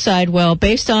 and you decide, well,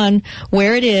 based on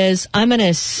where it is, I'm going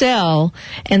to sell,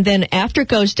 and then after it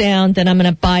goes down, then I'm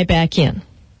going to buy back in.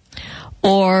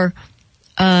 Or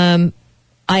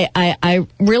I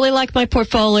really like my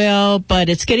portfolio, but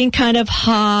it's getting kind of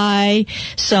high,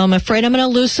 so I'm afraid I'm going to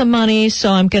lose some money,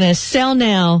 so I'm going to sell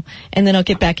now, and then I'll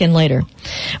get back in later.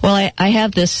 Well, I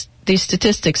have these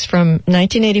statistics from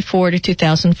 1984 to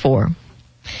 2004.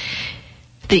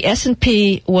 The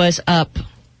S&P was up.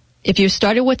 If you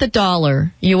started with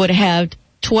 $1, you would have had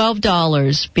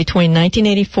 $12 between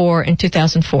 1984 and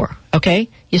 2004, okay?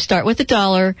 You start with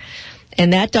 $1,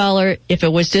 and that dollar, if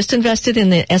it was just invested in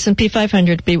the S&P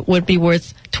 500, would be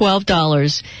worth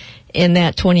 $12 in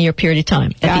that 20-year period of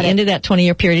time. At the end of that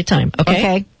 20-year period of time. Okay?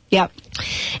 Okay. Yep.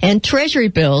 And Treasury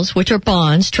bills, which are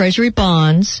bonds, Treasury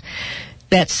bonds,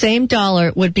 that same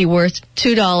dollar would be worth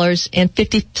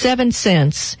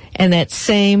 $2.57 in that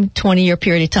same 20-year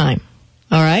period of time.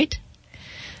 All right?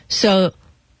 So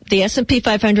the S&P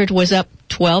 500 was up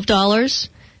 $12,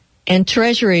 and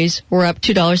Treasuries were up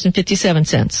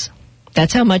 $2.57.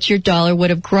 That's how much your dollar would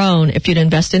have grown if you'd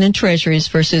invested in Treasuries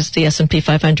versus the S&P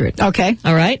 500. Okay.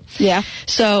 All right? Yeah.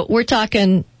 So we're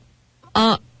talking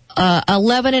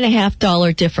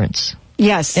 $11.50 difference.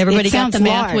 Yes. Everybody got the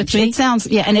math with me? It sounds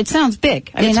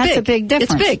big. I mean, that's a big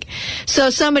difference. It's big. So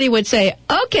somebody would say,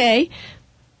 okay,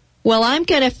 well, I'm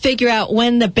going to figure out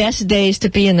when the best days to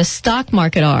be in the stock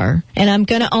market are, and I'm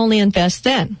going to only invest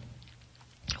then.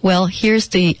 Well, here's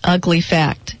the ugly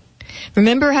fact.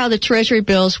 Remember how the Treasury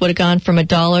bills would have gone from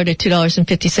 $1 to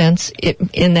 $2.50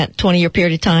 in that 20-year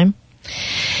period of time?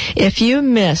 If you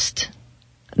missed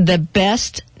the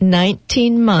best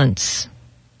 19 months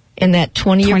in that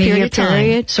 20-year 20-year period of time.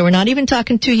 period. So we're not even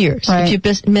talking 2 years. Right. If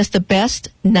you missed the best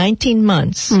 19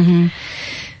 months,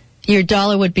 your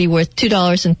dollar would be worth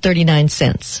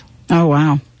 $2.39. Oh,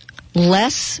 wow.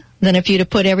 Less than if you'd have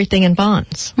put everything in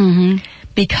bonds.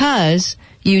 Because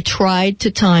you tried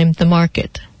to time the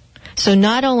market. So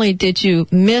not only did you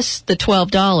miss the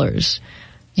 $12,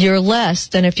 you're less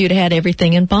than if you'd had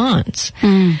everything in bonds.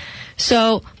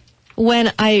 So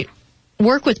when I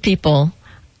work with people,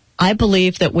 I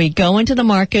believe that we go into the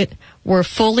market, we're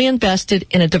fully invested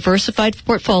in a diversified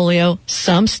portfolio,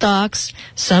 some stocks,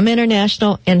 some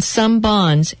international, and some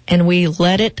bonds, and we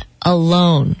let it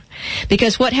alone.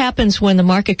 Because what happens when the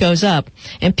market goes up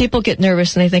and people get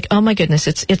nervous and they think, oh my goodness,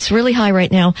 it's really high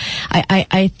right now.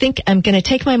 I think I'm going to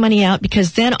take my money out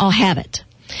because then I'll have it.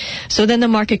 So then the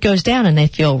market goes down and they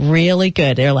feel really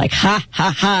good. They're like, ha,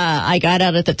 ha, ha, I got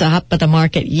out at the top of the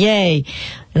market. Yay.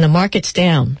 And the market's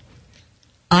down.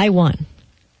 I won.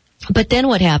 But then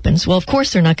what happens? Well, of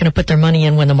course they're not going to put their money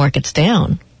in when the market's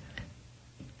down.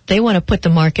 They want to put the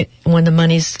market when the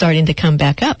money's starting to come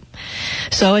back up.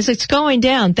 So as it's going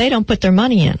down, they don't put their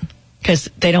money in because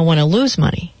they don't want to lose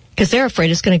money because they're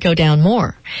afraid it's going to go down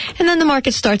more. And then the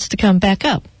market starts to come back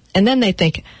up. And then they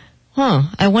think,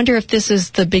 I wonder if this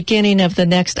is the beginning of the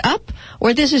next up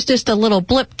or this is just a little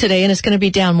blip today and it's going to be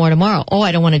down more tomorrow. Oh,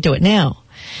 I don't want to do it now.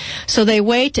 So they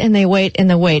wait and they wait and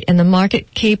they wait and the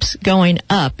market keeps going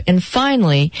up. And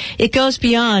finally, it goes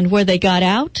beyond where they got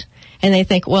out and they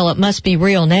think, well, it must be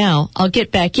real now. I'll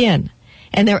get back in.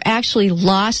 And they're actually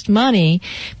lost money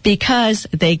because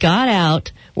they got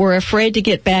out, were afraid to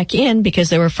get back in because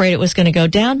they were afraid it was going to go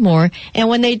down more. And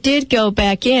when they did go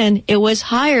back in, it was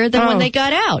higher than when they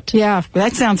got out. Yeah,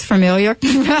 that sounds familiar.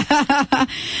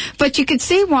 But you could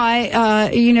see why,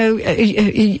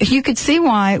 you could see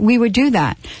why we would do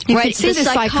that. You could see the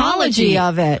psychology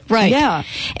of it. Right. Yeah.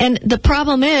 And the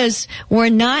problem is we're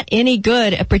not any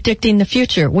good at predicting the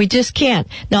future. We just can't.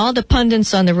 Now, all the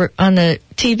pundits on the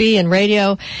TV and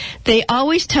radio, they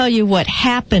always tell you what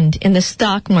happened in the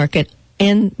stock market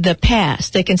in the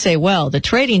past. They can say, well, the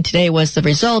trading today was the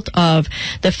result of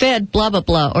the Fed, blah, blah,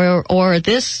 blah, or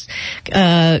this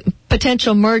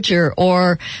potential merger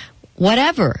or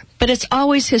whatever. But it's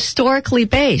always historically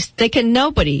based.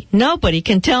 Nobody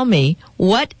can tell me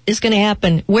what is going to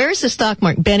happen. Where's the stock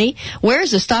market? Benny, where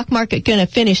is the stock market going to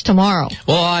finish tomorrow?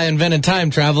 Well, I invented time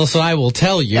travel, so I will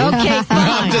tell you. Okay, fine.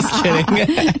 No, I'm just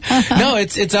kidding. No,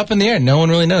 it's up in the air. No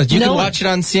one really knows. You can watch it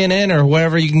on CNN or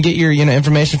wherever you can get your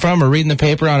information from, or read in the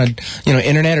paper on a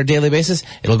internet or daily basis.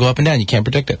 It'll go up and down. You can't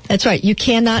predict it. That's right. You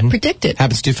cannot predict it.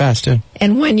 Happens too fast too.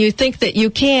 And when you think that you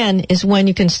can is when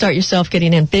you can start yourself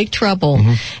getting in big trouble.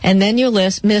 And then you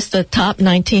miss the top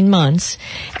 19 months,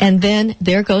 and then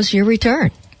there goes your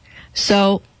return.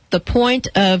 So the point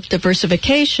of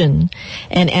diversification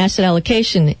and asset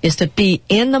allocation is to be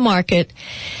in the market.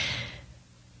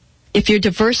 If you're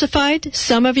diversified,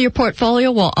 some of your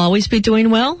portfolio will always be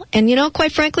doing well. And,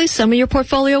 quite frankly, some of your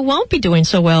portfolio won't be doing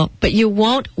so well. But you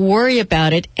won't worry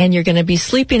about it, and you're going to be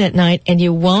sleeping at night, and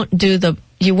you won't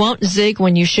zig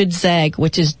when you should zag,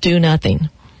 which is do nothing.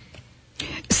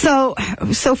 So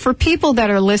for people that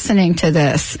are listening to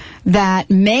this that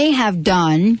may have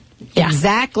done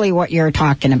exactly what you're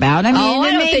talking about, I mean,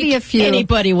 there may be a few.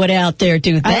 Anybody would out there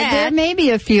do that. There may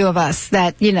be a few of us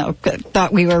that,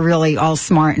 thought we were really all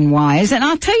smart and wise. And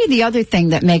I'll tell you the other thing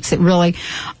that makes it really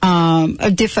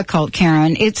difficult,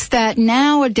 Karen. It's that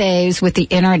nowadays with the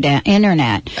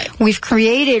internet, we've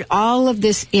created all of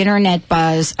this internet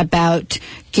buzz about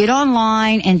get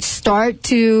online and start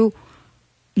to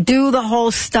do the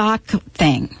whole stock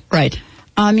thing. Right.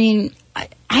 I mean,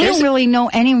 I don't really know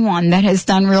anyone that has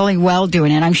done really well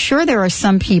doing it. I'm sure there are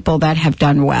some people that have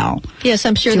done well. Yes,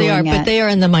 I'm sure they are, but they are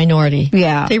in the minority.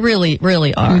 Yeah. They really,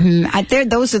 really are.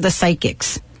 Those are the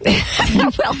psychics.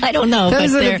 Well, I don't know.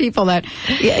 Those are the people that,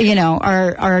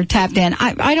 are tapped in.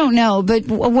 I don't know, but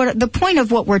what the point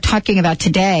of what we're talking about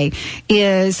today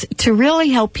is to really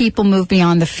help people move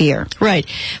beyond the fear. Right.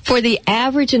 For the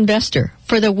average investor,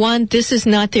 for the one, this is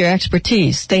not their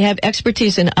expertise. They have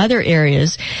expertise in other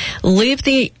areas. Leave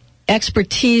the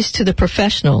expertise to the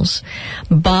professionals.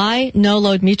 Buy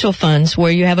no-load mutual funds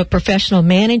where you have a professional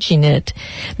managing it.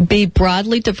 Be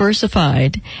broadly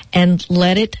diversified and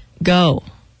let it go.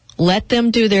 Let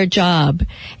them do their job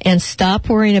and stop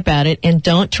worrying about it, and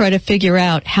don't try to figure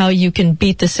out how you can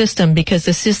beat the system, because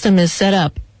the system is set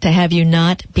up to have you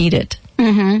not beat it.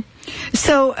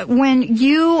 So when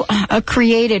you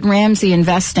created Ramsey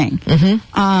Investing,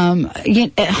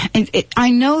 I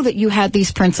know that you had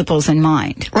these principles in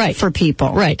mind, right, for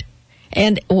people. Right.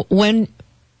 And when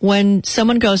when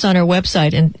someone goes on our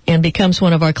website and becomes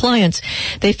one of our clients,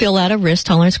 they fill out a risk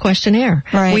tolerance questionnaire.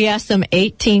 Right. We ask them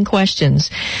 18 questions,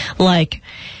 like,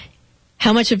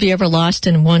 how much have you ever lost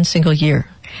in one single year?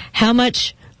 How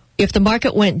much, if the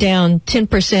market went down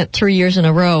 10% 3 years in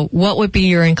a row, what would be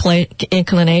your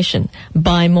inclination?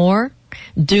 Buy more,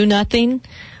 do nothing,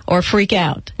 or freak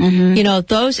out? Mm-hmm. You know,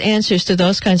 those answers to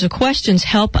those kinds of questions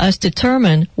help us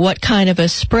determine what kind of a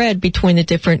spread between the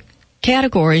different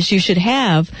categories you should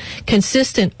have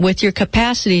consistent with your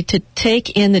capacity to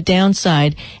take in the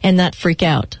downside and not freak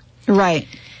out. Right.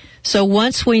 So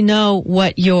once we know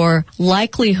what your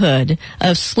likelihood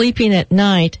of sleeping at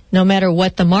night, no matter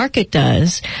what the market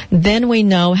does, then we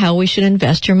know how we should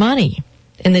invest your money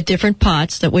in the different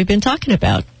pots that we've been talking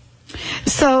about.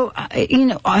 So,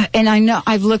 and I know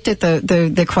I've looked at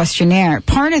the questionnaire.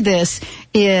 Part of this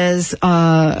is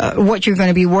what you're going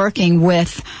to be working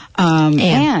with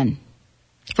Anne.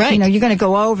 Right. You know, you're going to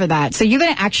go over that. So you're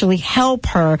going to actually help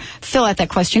her fill out that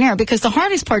questionnaire, because the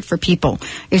hardest part for people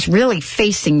is really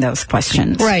facing those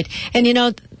questions. Right. And, you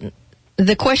know,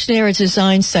 the questionnaire is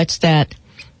designed such that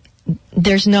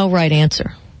there's no right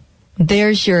answer.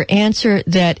 There's your answer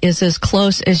that is as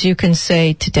close as you can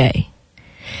say today.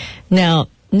 Now,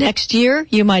 next year,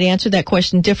 you might answer that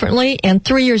question differently, and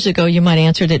 3 years ago, you might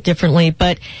answer it differently,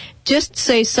 but just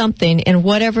say something, and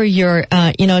whatever your,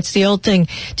 it's the old thing,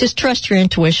 just trust your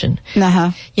intuition.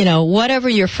 Uh-huh. You know, whatever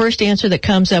your first answer that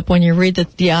comes up when you read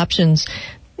the options,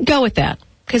 go with that,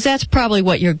 because that's probably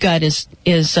what your gut is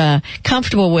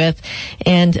comfortable with,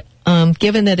 and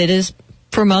given that it is,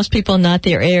 for most people, not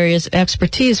their areas of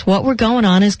expertise, what we're going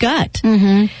on is gut.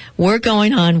 Mm-hmm. We're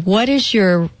going on, what's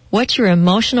your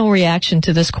emotional reaction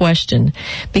to this question?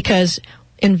 Because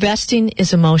investing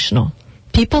is emotional.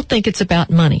 People think it's about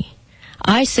money.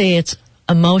 I say it's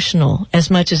emotional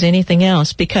as much as anything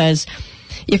else, because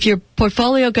if your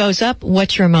portfolio goes up,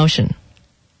 what's your emotion?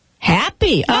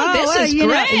 Happy. Oh, this is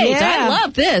great. I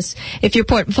love this. If your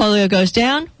portfolio goes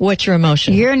down, what's your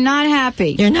emotion? You're not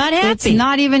happy. You're not happy. It's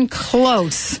not even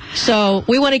close. So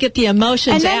we want to get the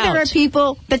emotions out. And then there are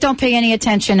people that don't pay any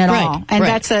attention at all. And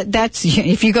that's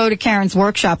if you go to Karen's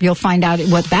workshop, you'll find out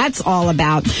what that's all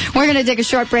about. We're going to take a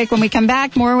short break. When we come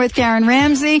back, more with Karen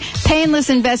Ramsey.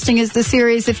 Painless Investing is the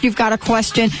series. If you've got a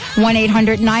question,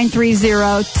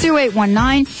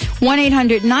 1-800-930-2819.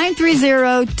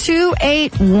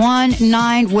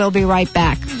 1-800-930-2819. We'll be right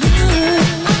back. Now,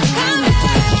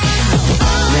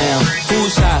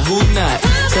 who's hot, who not?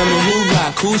 Tell me who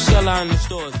rock, who sell out in the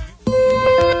stores.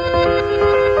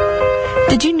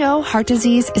 Did you know heart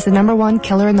disease is the #1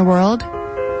 killer in the world?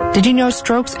 Did you know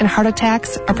strokes and heart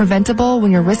attacks are preventable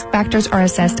when your risk factors are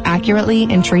assessed accurately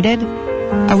and treated?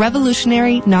 A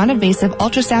revolutionary, non-invasive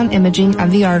ultrasound imaging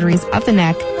of the arteries of the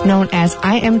neck, known as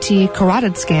IMT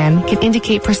carotid scan, can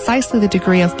indicate precisely the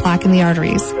degree of plaque in the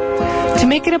arteries. To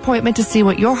make an appointment to see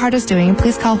what your heart is doing,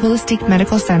 please call Holistic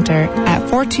Medical Center at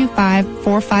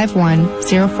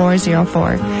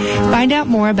 425-451-0404. Find out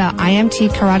more about IMT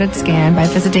carotid scan by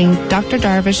visiting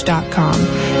drdarvish.com.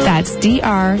 That's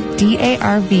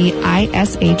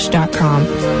drdarvish.com.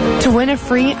 To win a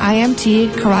free IMT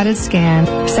carotid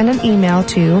scan, send an email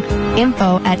to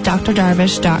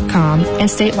info@drdarvish.com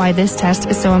and state why this test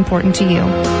is so important to you.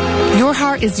 Your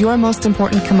heart is your most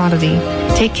important commodity.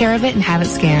 Take care of it and have it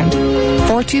scanned.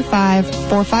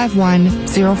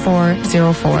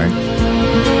 425-451-0404.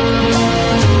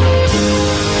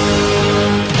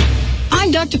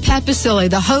 I'm Dr. Pat Basile,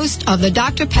 the host of the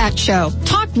Dr. Pat Show.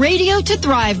 Talk radio to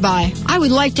thrive by. I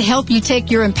would like to help you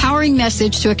take your empowering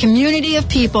message to a community of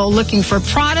people looking for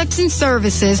products and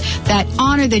services that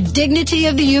honor the dignity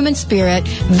of the human spirit,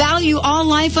 value all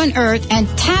life on earth, and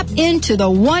tap into the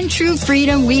one true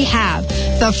freedom we have,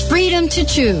 the freedom to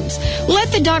choose.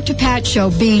 Let the Dr. Pat Show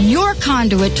be your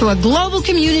conduit to a global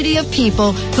community of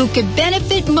people who could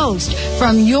benefit most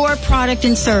from your product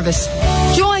and service.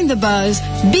 Join the buzz,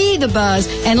 be the buzz,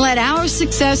 and let our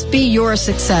success be your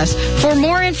success. For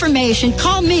more information,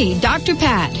 call me, Dr.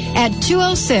 Pat, at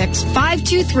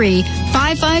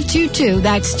 206-523-5522.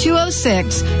 That's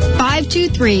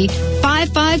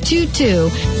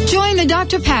 206-523-5522. Join the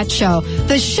Dr. Pat Show,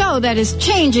 the show that is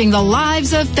changing the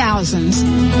lives of thousands.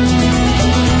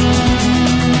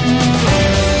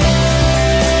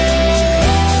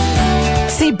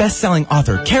 See best-selling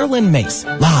author Karen Mace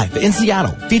live in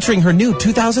Seattle, featuring her new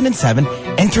 2007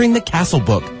 Entering the Castle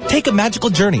book. Take a magical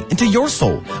journey into your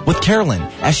soul with Carolyn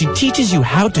as she teaches you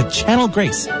how to channel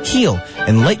grace, heal,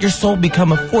 and let your soul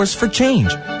become a force for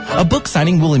change. A book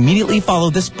signing will immediately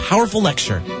follow this powerful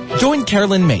lecture. Join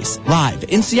Carolyn Mace live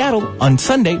in Seattle on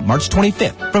Sunday, March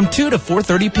 25th from 2 to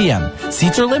 4:30 p.m.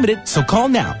 Seats are limited, so call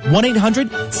now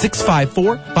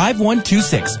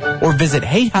 1-800-654-5126 or visit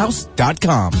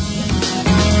hayhouse.com.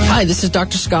 Hi, this is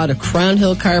Dr. Scott of Crown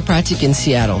Hill Chiropractic in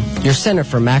Seattle, your center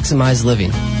for maximized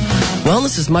living.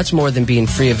 Wellness is much more than being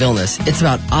free of illness. It's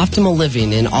about optimal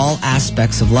living in all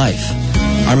aspects of life.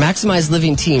 Our Maximized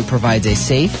Living team provides a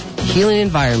safe, healing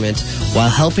environment while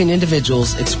helping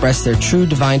individuals express their true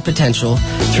divine potential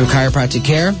through chiropractic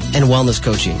care and wellness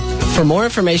coaching. For more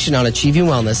information on achieving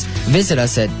wellness, visit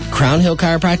us at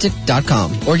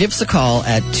crownhillchiropractic.com or give us a call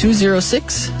at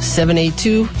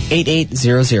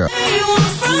 206-782-8800.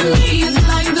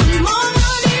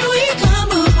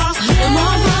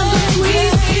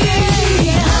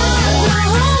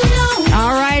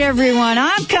 Everyone,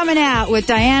 I'm coming out with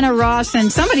Diana Ross and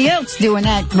somebody else doing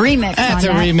that remix. That's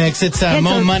a remix. It's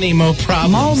Mo Money, Mo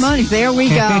Problems. Mo Money. There we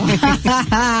go.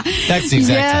 That's the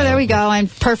exact title. There we go. I'm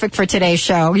perfect for today's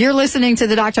show. You're listening to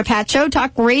the Dr. Pat Show,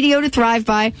 talk radio to thrive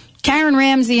by. Karen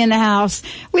Ramsey in the house.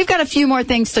 We've got a few more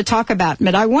things to talk about,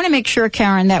 but I want to make sure,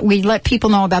 Karen, that we let people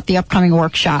know about the upcoming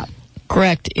workshop.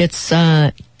 Correct. It's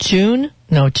June.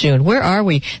 Where are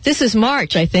we? This is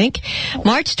March, I think.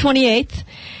 March 28th.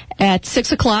 At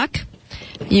 6 o'clock,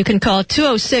 you can call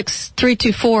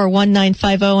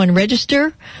 206-324-1950 and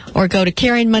register, or go to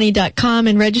caringmoney.com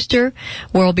and register,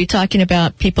 where we'll be talking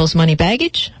about people's money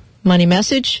baggage, money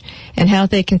message, and how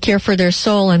they can care for their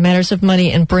soul in matters of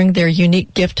money and bring their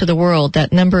unique gift to the world.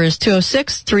 That number is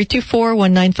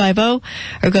 206-324-1950,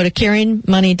 or go to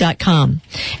caringmoney.com.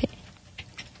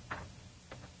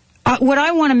 What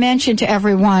I want to mention to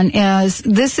everyone is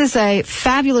this is a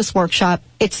fabulous workshop.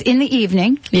 It's in the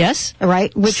evening. Yes. All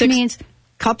right, which means a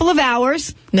couple of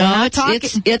hours. No,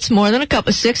 it's more than a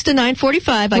couple. 6 to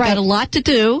 9:45. I got a lot to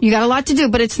do. You got a lot to do,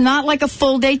 but it's not like a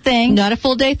full day thing. Not a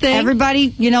full day thing.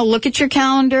 Everybody, look at your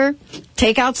calendar,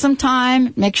 take out some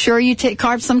time, make sure you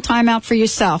carve some time out for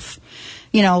yourself.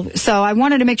 So I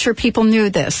wanted to make sure people knew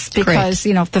this because,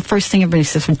 the first thing everybody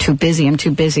says, I'm too busy,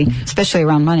 especially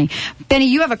around money. Benny,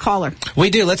 you have a caller. We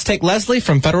do. Let's take Leslie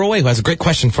from Federal Way, who has a great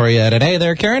question for you today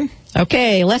there, Karen.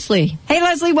 Okay, Leslie. Hey,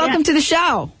 Leslie, welcome to the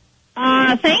show.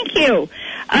 Thank you.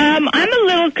 I'm a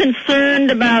little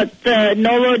concerned about the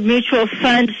no-load mutual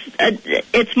funds.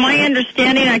 It's my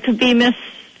understanding, I could be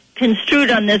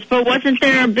misconstrued on this, but wasn't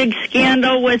there a big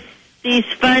scandal with these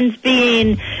funds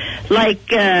being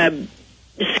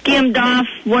skimmed off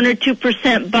 1 or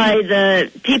 2% by the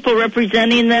people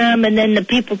representing them, and then the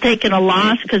people taking a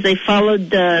loss because they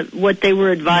followed what they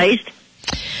were advised?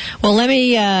 Well, let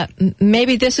me,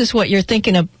 maybe this is what you're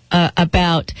thinking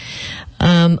about.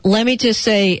 Let me just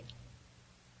say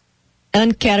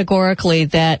categorically,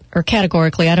 I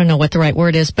don't know what the right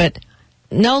word is, but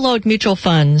no-load mutual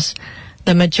funds,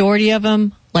 the majority of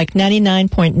them, like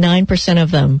 99.9%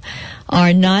 of them,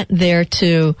 are not there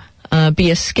to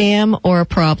be a scam or a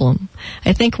problem.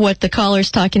 I think what the caller's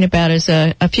talking about is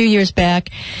a few years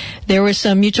back, there were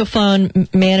some mutual fund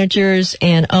managers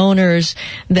and owners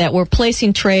that were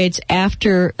placing trades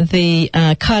after the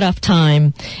cutoff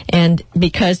time, and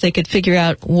because they could figure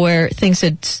out where things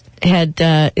had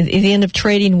the end of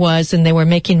trading was, and they were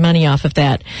making money off of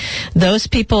that. Those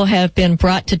people have been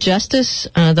brought to justice.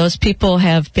 Those people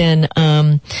have been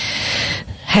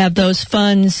have those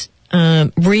funds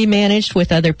remanaged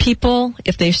with other people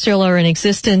if they still are in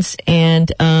existence.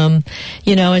 And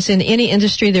as in any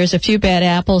industry, there's a few bad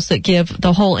apples that give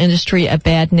the whole industry a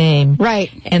bad name.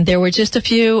 Right. And there were just a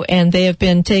few, and they have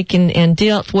been taken and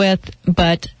dealt with,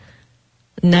 but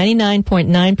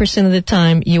 99.9% of the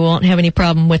time, you won't have any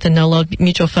problem with a no-load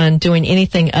mutual fund doing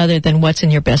anything other than what's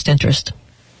in your best interest.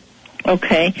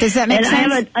 Okay. Does that make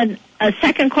sense? I have a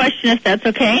second question, if that's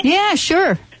okay. Yeah,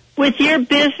 sure. With your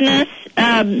business,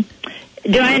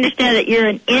 do I understand that you're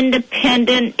an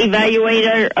independent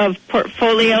evaluator of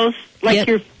portfolios, like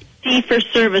your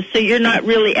fee-for-service, so you're not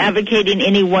really advocating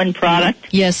any one product?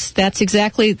 Yes, that's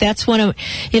one of,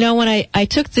 when I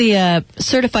took the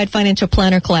Certified Financial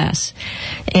Planner class,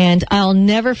 and I'll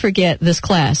never forget this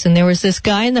class, and there was this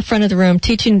guy in the front of the room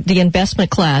teaching the investment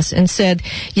class and said,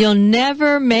 you'll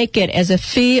never make it as a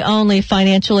fee-only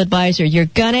financial advisor. You're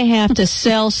going to have to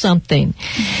sell something.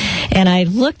 And I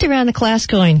looked around the class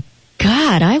going,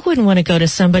 God, I wouldn't want to go to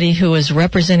somebody who is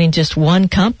representing just one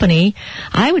company.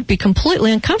 I would be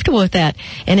completely uncomfortable with that.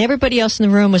 And everybody else in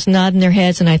the room was nodding their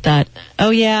heads, and I thought, oh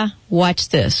yeah, watch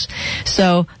this.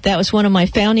 So that was one of my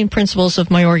founding principles of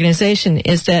my organization,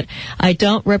 is that I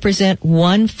don't represent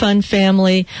one fund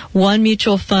family, one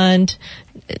mutual fund,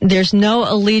 there's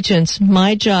no allegiance.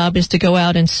 My job is to go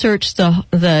out and search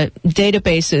the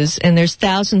databases, and there's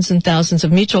thousands and thousands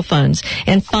of mutual funds,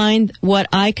 and find what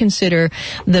I consider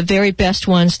the very best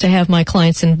ones to have my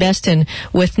clients invest in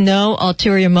with no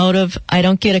ulterior motive. I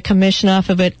don't get a commission off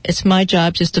of it. It's my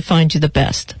job just to find you the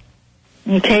best.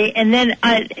 Okay, and then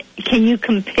can you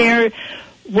compare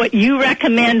what you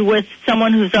recommend with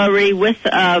someone who's already with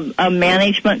a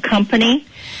management company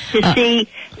to see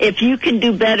if you can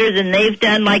do better than they've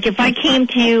done? Like if I came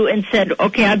to you and said,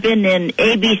 okay, I've been in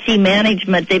ABC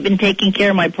Management, they've been taking care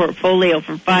of my portfolio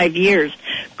for 5 years,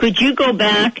 could you go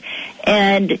back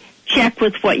and check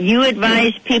with what you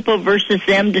advise people versus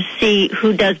them to see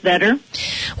who does better?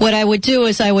 What I would do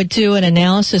is I would do an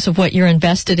analysis of what you're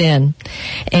invested in,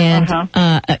 and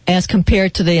as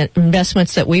compared to the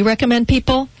investments that we recommend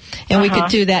people, and we could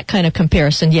do that kind of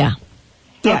comparison. Yeah.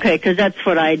 Okay, because that's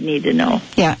what I need to know.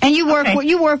 Yeah, and you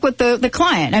work with the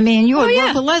client. I mean, you would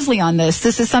work with Leslie on this.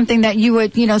 This is something that you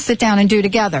would sit down and do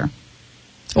together,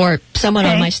 or someone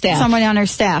on my staff. Someone on our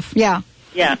staff. Yeah.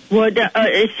 Yeah. Would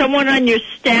is someone on your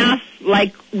staff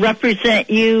represent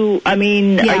you? I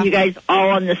mean, are you guys all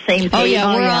on the same page? Oh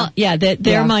yeah, we're all. Yeah,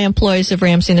 they're my employees of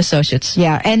Ramsey Associates.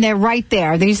 Yeah, and they're right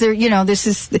there. These are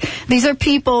these are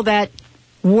people that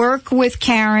work with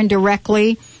Karen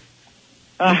directly.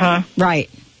 Right.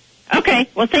 Okay.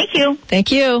 Well, thank you.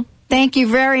 Thank you. Thank you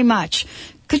very much.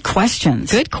 Good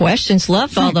questions. Good questions.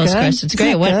 Love all those questions.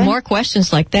 Great. What more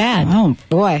questions like that? Oh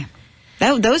boy.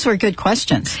 Those were good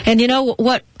questions. And you know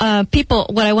what I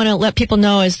want to let people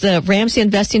know is the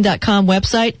RamseyInvesting.com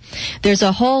website. There's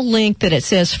a whole link that it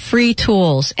says free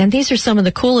tools. And these are some of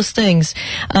the coolest things.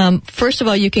 First of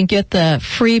all, you can get the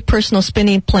free personal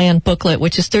spending plan booklet,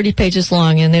 which is 30 pages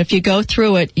long. And if you go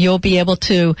through it, you'll be able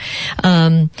to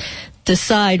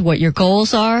decide what your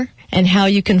goals are and how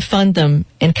you can fund them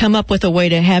and come up with a way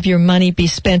to have your money be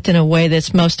spent in a way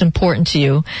that's most important to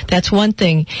you. That's one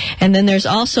thing. And then there's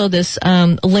also this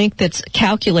link that's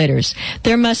calculators.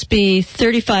 There must be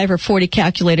 35 or 40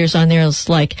 calculators on there. It's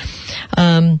like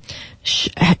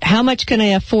how much can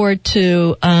I afford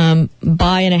to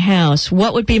buy in a house?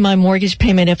 What would be my mortgage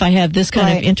payment if I have this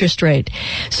kind of interest rate?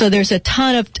 So there's a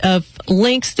ton of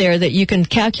links there that you can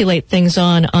calculate things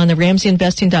on the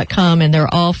RamseyInvesting.com, and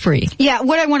they're all free. Yeah,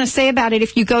 what I want to say about it,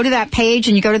 if you go to that page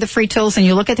and you go to the free tools and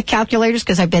you look at the calculators,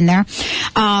 because I've been there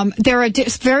are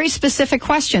very specific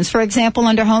questions. For example,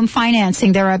 under home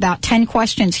financing, there are about 10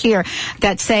 questions here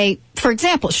that say, for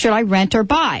example, should I rent or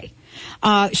buy?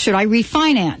 Should I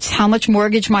refinance? How much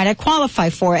mortgage might I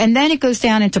qualify for? And then it goes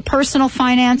down into personal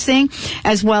financing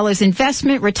as well as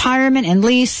investment, retirement, and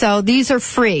lease. So these are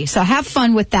free. So have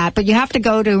fun with that. But you have to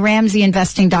go to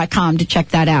RamseyInvesting.com to check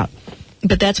that out.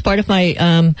 But that's part of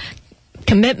my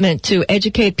commitment to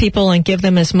educate people and give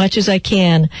them as much as I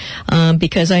can,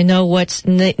 because I know what's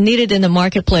needed in the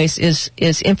marketplace is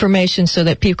information so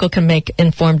that people can make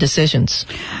informed decisions.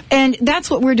 And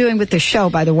that's what we're doing with this show,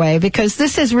 by the way, because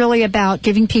this is really about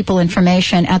giving people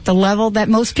information at the level that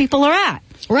most people are at.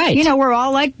 Right. We're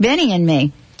all like Benny and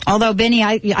me. Although, Benny,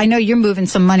 I know you're moving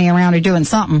some money around or doing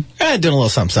something. Doing a little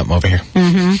something over here.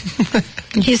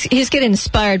 Mm-hmm. He's getting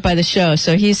inspired by the show,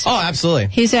 so he's... Oh, absolutely.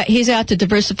 He's out to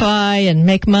diversify and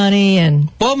make money and...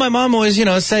 Well, my mom always,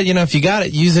 said, if you got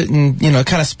it, use it and,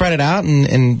 kind of spread it out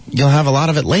and you'll have a lot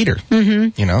of it later.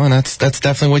 Mm-hmm. And that's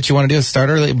definitely what you want to do is start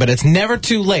early, but it's never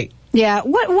too late. Yeah.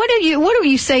 What do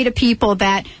you say to people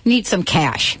that need some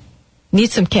cash? Need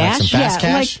some cash? Like some fast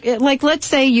cash? Like let's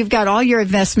say you've got all your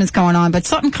investments going on, but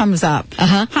something comes up.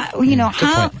 How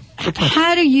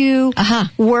do you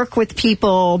work with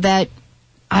people that,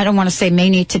 I don't want to say may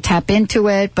need to tap into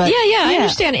it, but... Yeah, I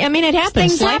understand. I mean, it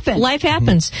happens. Things happen. Life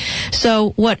happens.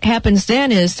 So what happens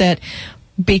then is that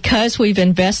because we've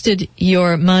invested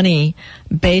your money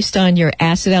based on your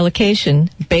asset allocation,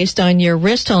 based on your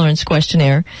risk tolerance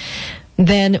questionnaire,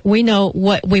 then we know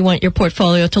what we want your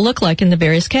portfolio to look like in the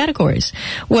various categories.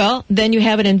 Well, then you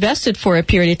have it invested for a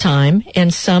period of time,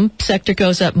 and some sector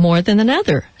goes up more than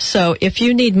another. So if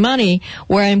you need money,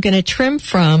 where I'm going to trim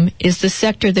from is the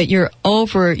sector that you're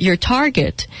over your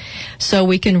target, so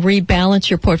we can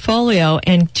rebalance your portfolio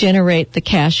and generate the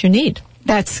cash you need.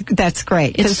 That's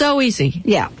great. It's so easy.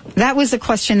 Yeah. That was a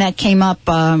question that came up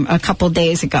a couple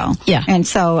days ago. Yeah. And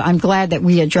so I'm glad that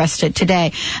we addressed it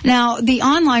today. Now, the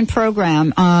online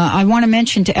program, I want to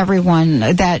mention to everyone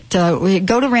that go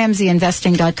to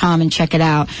RamseyInvesting.com and check it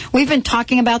out. We've been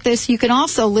talking about this. You can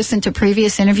also listen to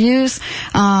previous interviews,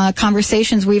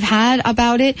 conversations we've had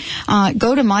about it.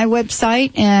 Go to my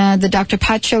website,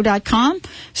 thedrpatshow.com,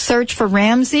 search for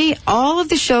Ramsey. All of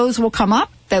the shows will come up.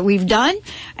 that we've done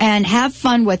and have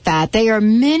fun with that. They are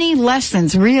many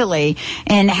lessons, really,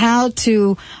 in how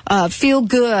to feel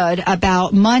good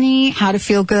about money, how to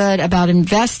feel good about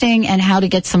investing, and how to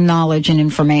get some knowledge and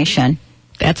information.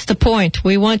 That's the point.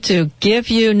 We want to give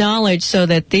you knowledge so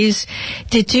that these...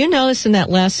 Did you notice in that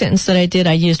last sentence that I did,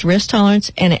 I used risk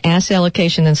tolerance and asset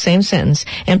allocation in the same sentence,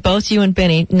 and both you and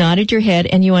Benny nodded your head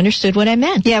and you understood what I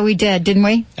meant? Yeah, we did, didn't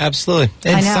we? Absolutely.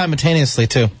 And simultaneously,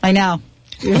 too. I know.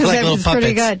 Like little was puppets.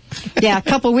 pretty good. Yeah, a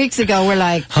couple weeks ago, we're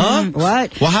like,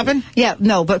 what? What happened? Yeah,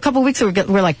 no, but a couple weeks ago,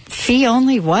 we're like, fee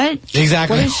only, what?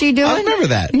 Exactly. What is she doing? I remember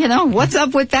that. You know, what's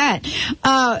up with that?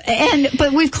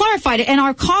 But we've clarified it, and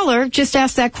our caller just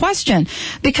asked that question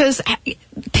because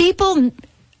people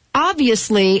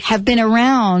obviously have been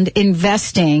around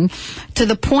investing to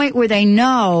the point where they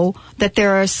know that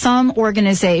there are some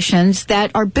organizations that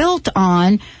are built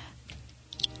on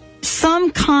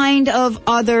some kind of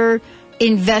other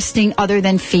investing other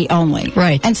than fee only.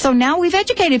 Right. And so now we've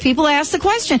educated people to ask the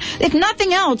question. If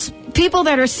nothing else, people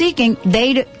that are seeking,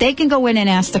 they can go in and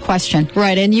ask the question.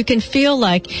 Right, and you can feel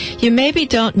like you maybe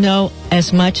don't know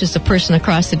as much as the person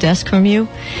across the desk from you,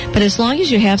 but as long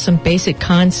as you have some basic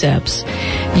concepts,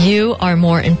 you are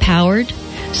more empowered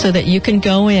so that you can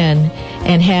go in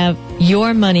and have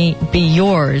your money be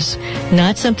yours,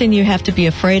 not something you have to be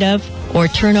afraid of or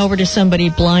turn over to somebody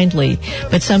blindly,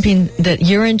 but something that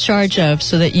you're in charge of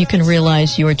so that you can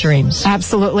realize your dreams.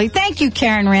 Absolutely. Thank you,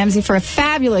 Karen Ramsey, for a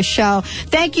fabulous show.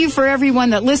 Thank you for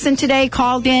everyone that listened today,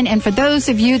 called in, and for those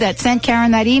of you that sent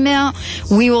Karen that email.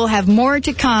 We will have more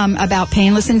to come about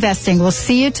painless investing. We'll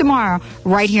see you tomorrow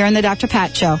right here on the Dr.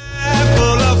 Pat Show.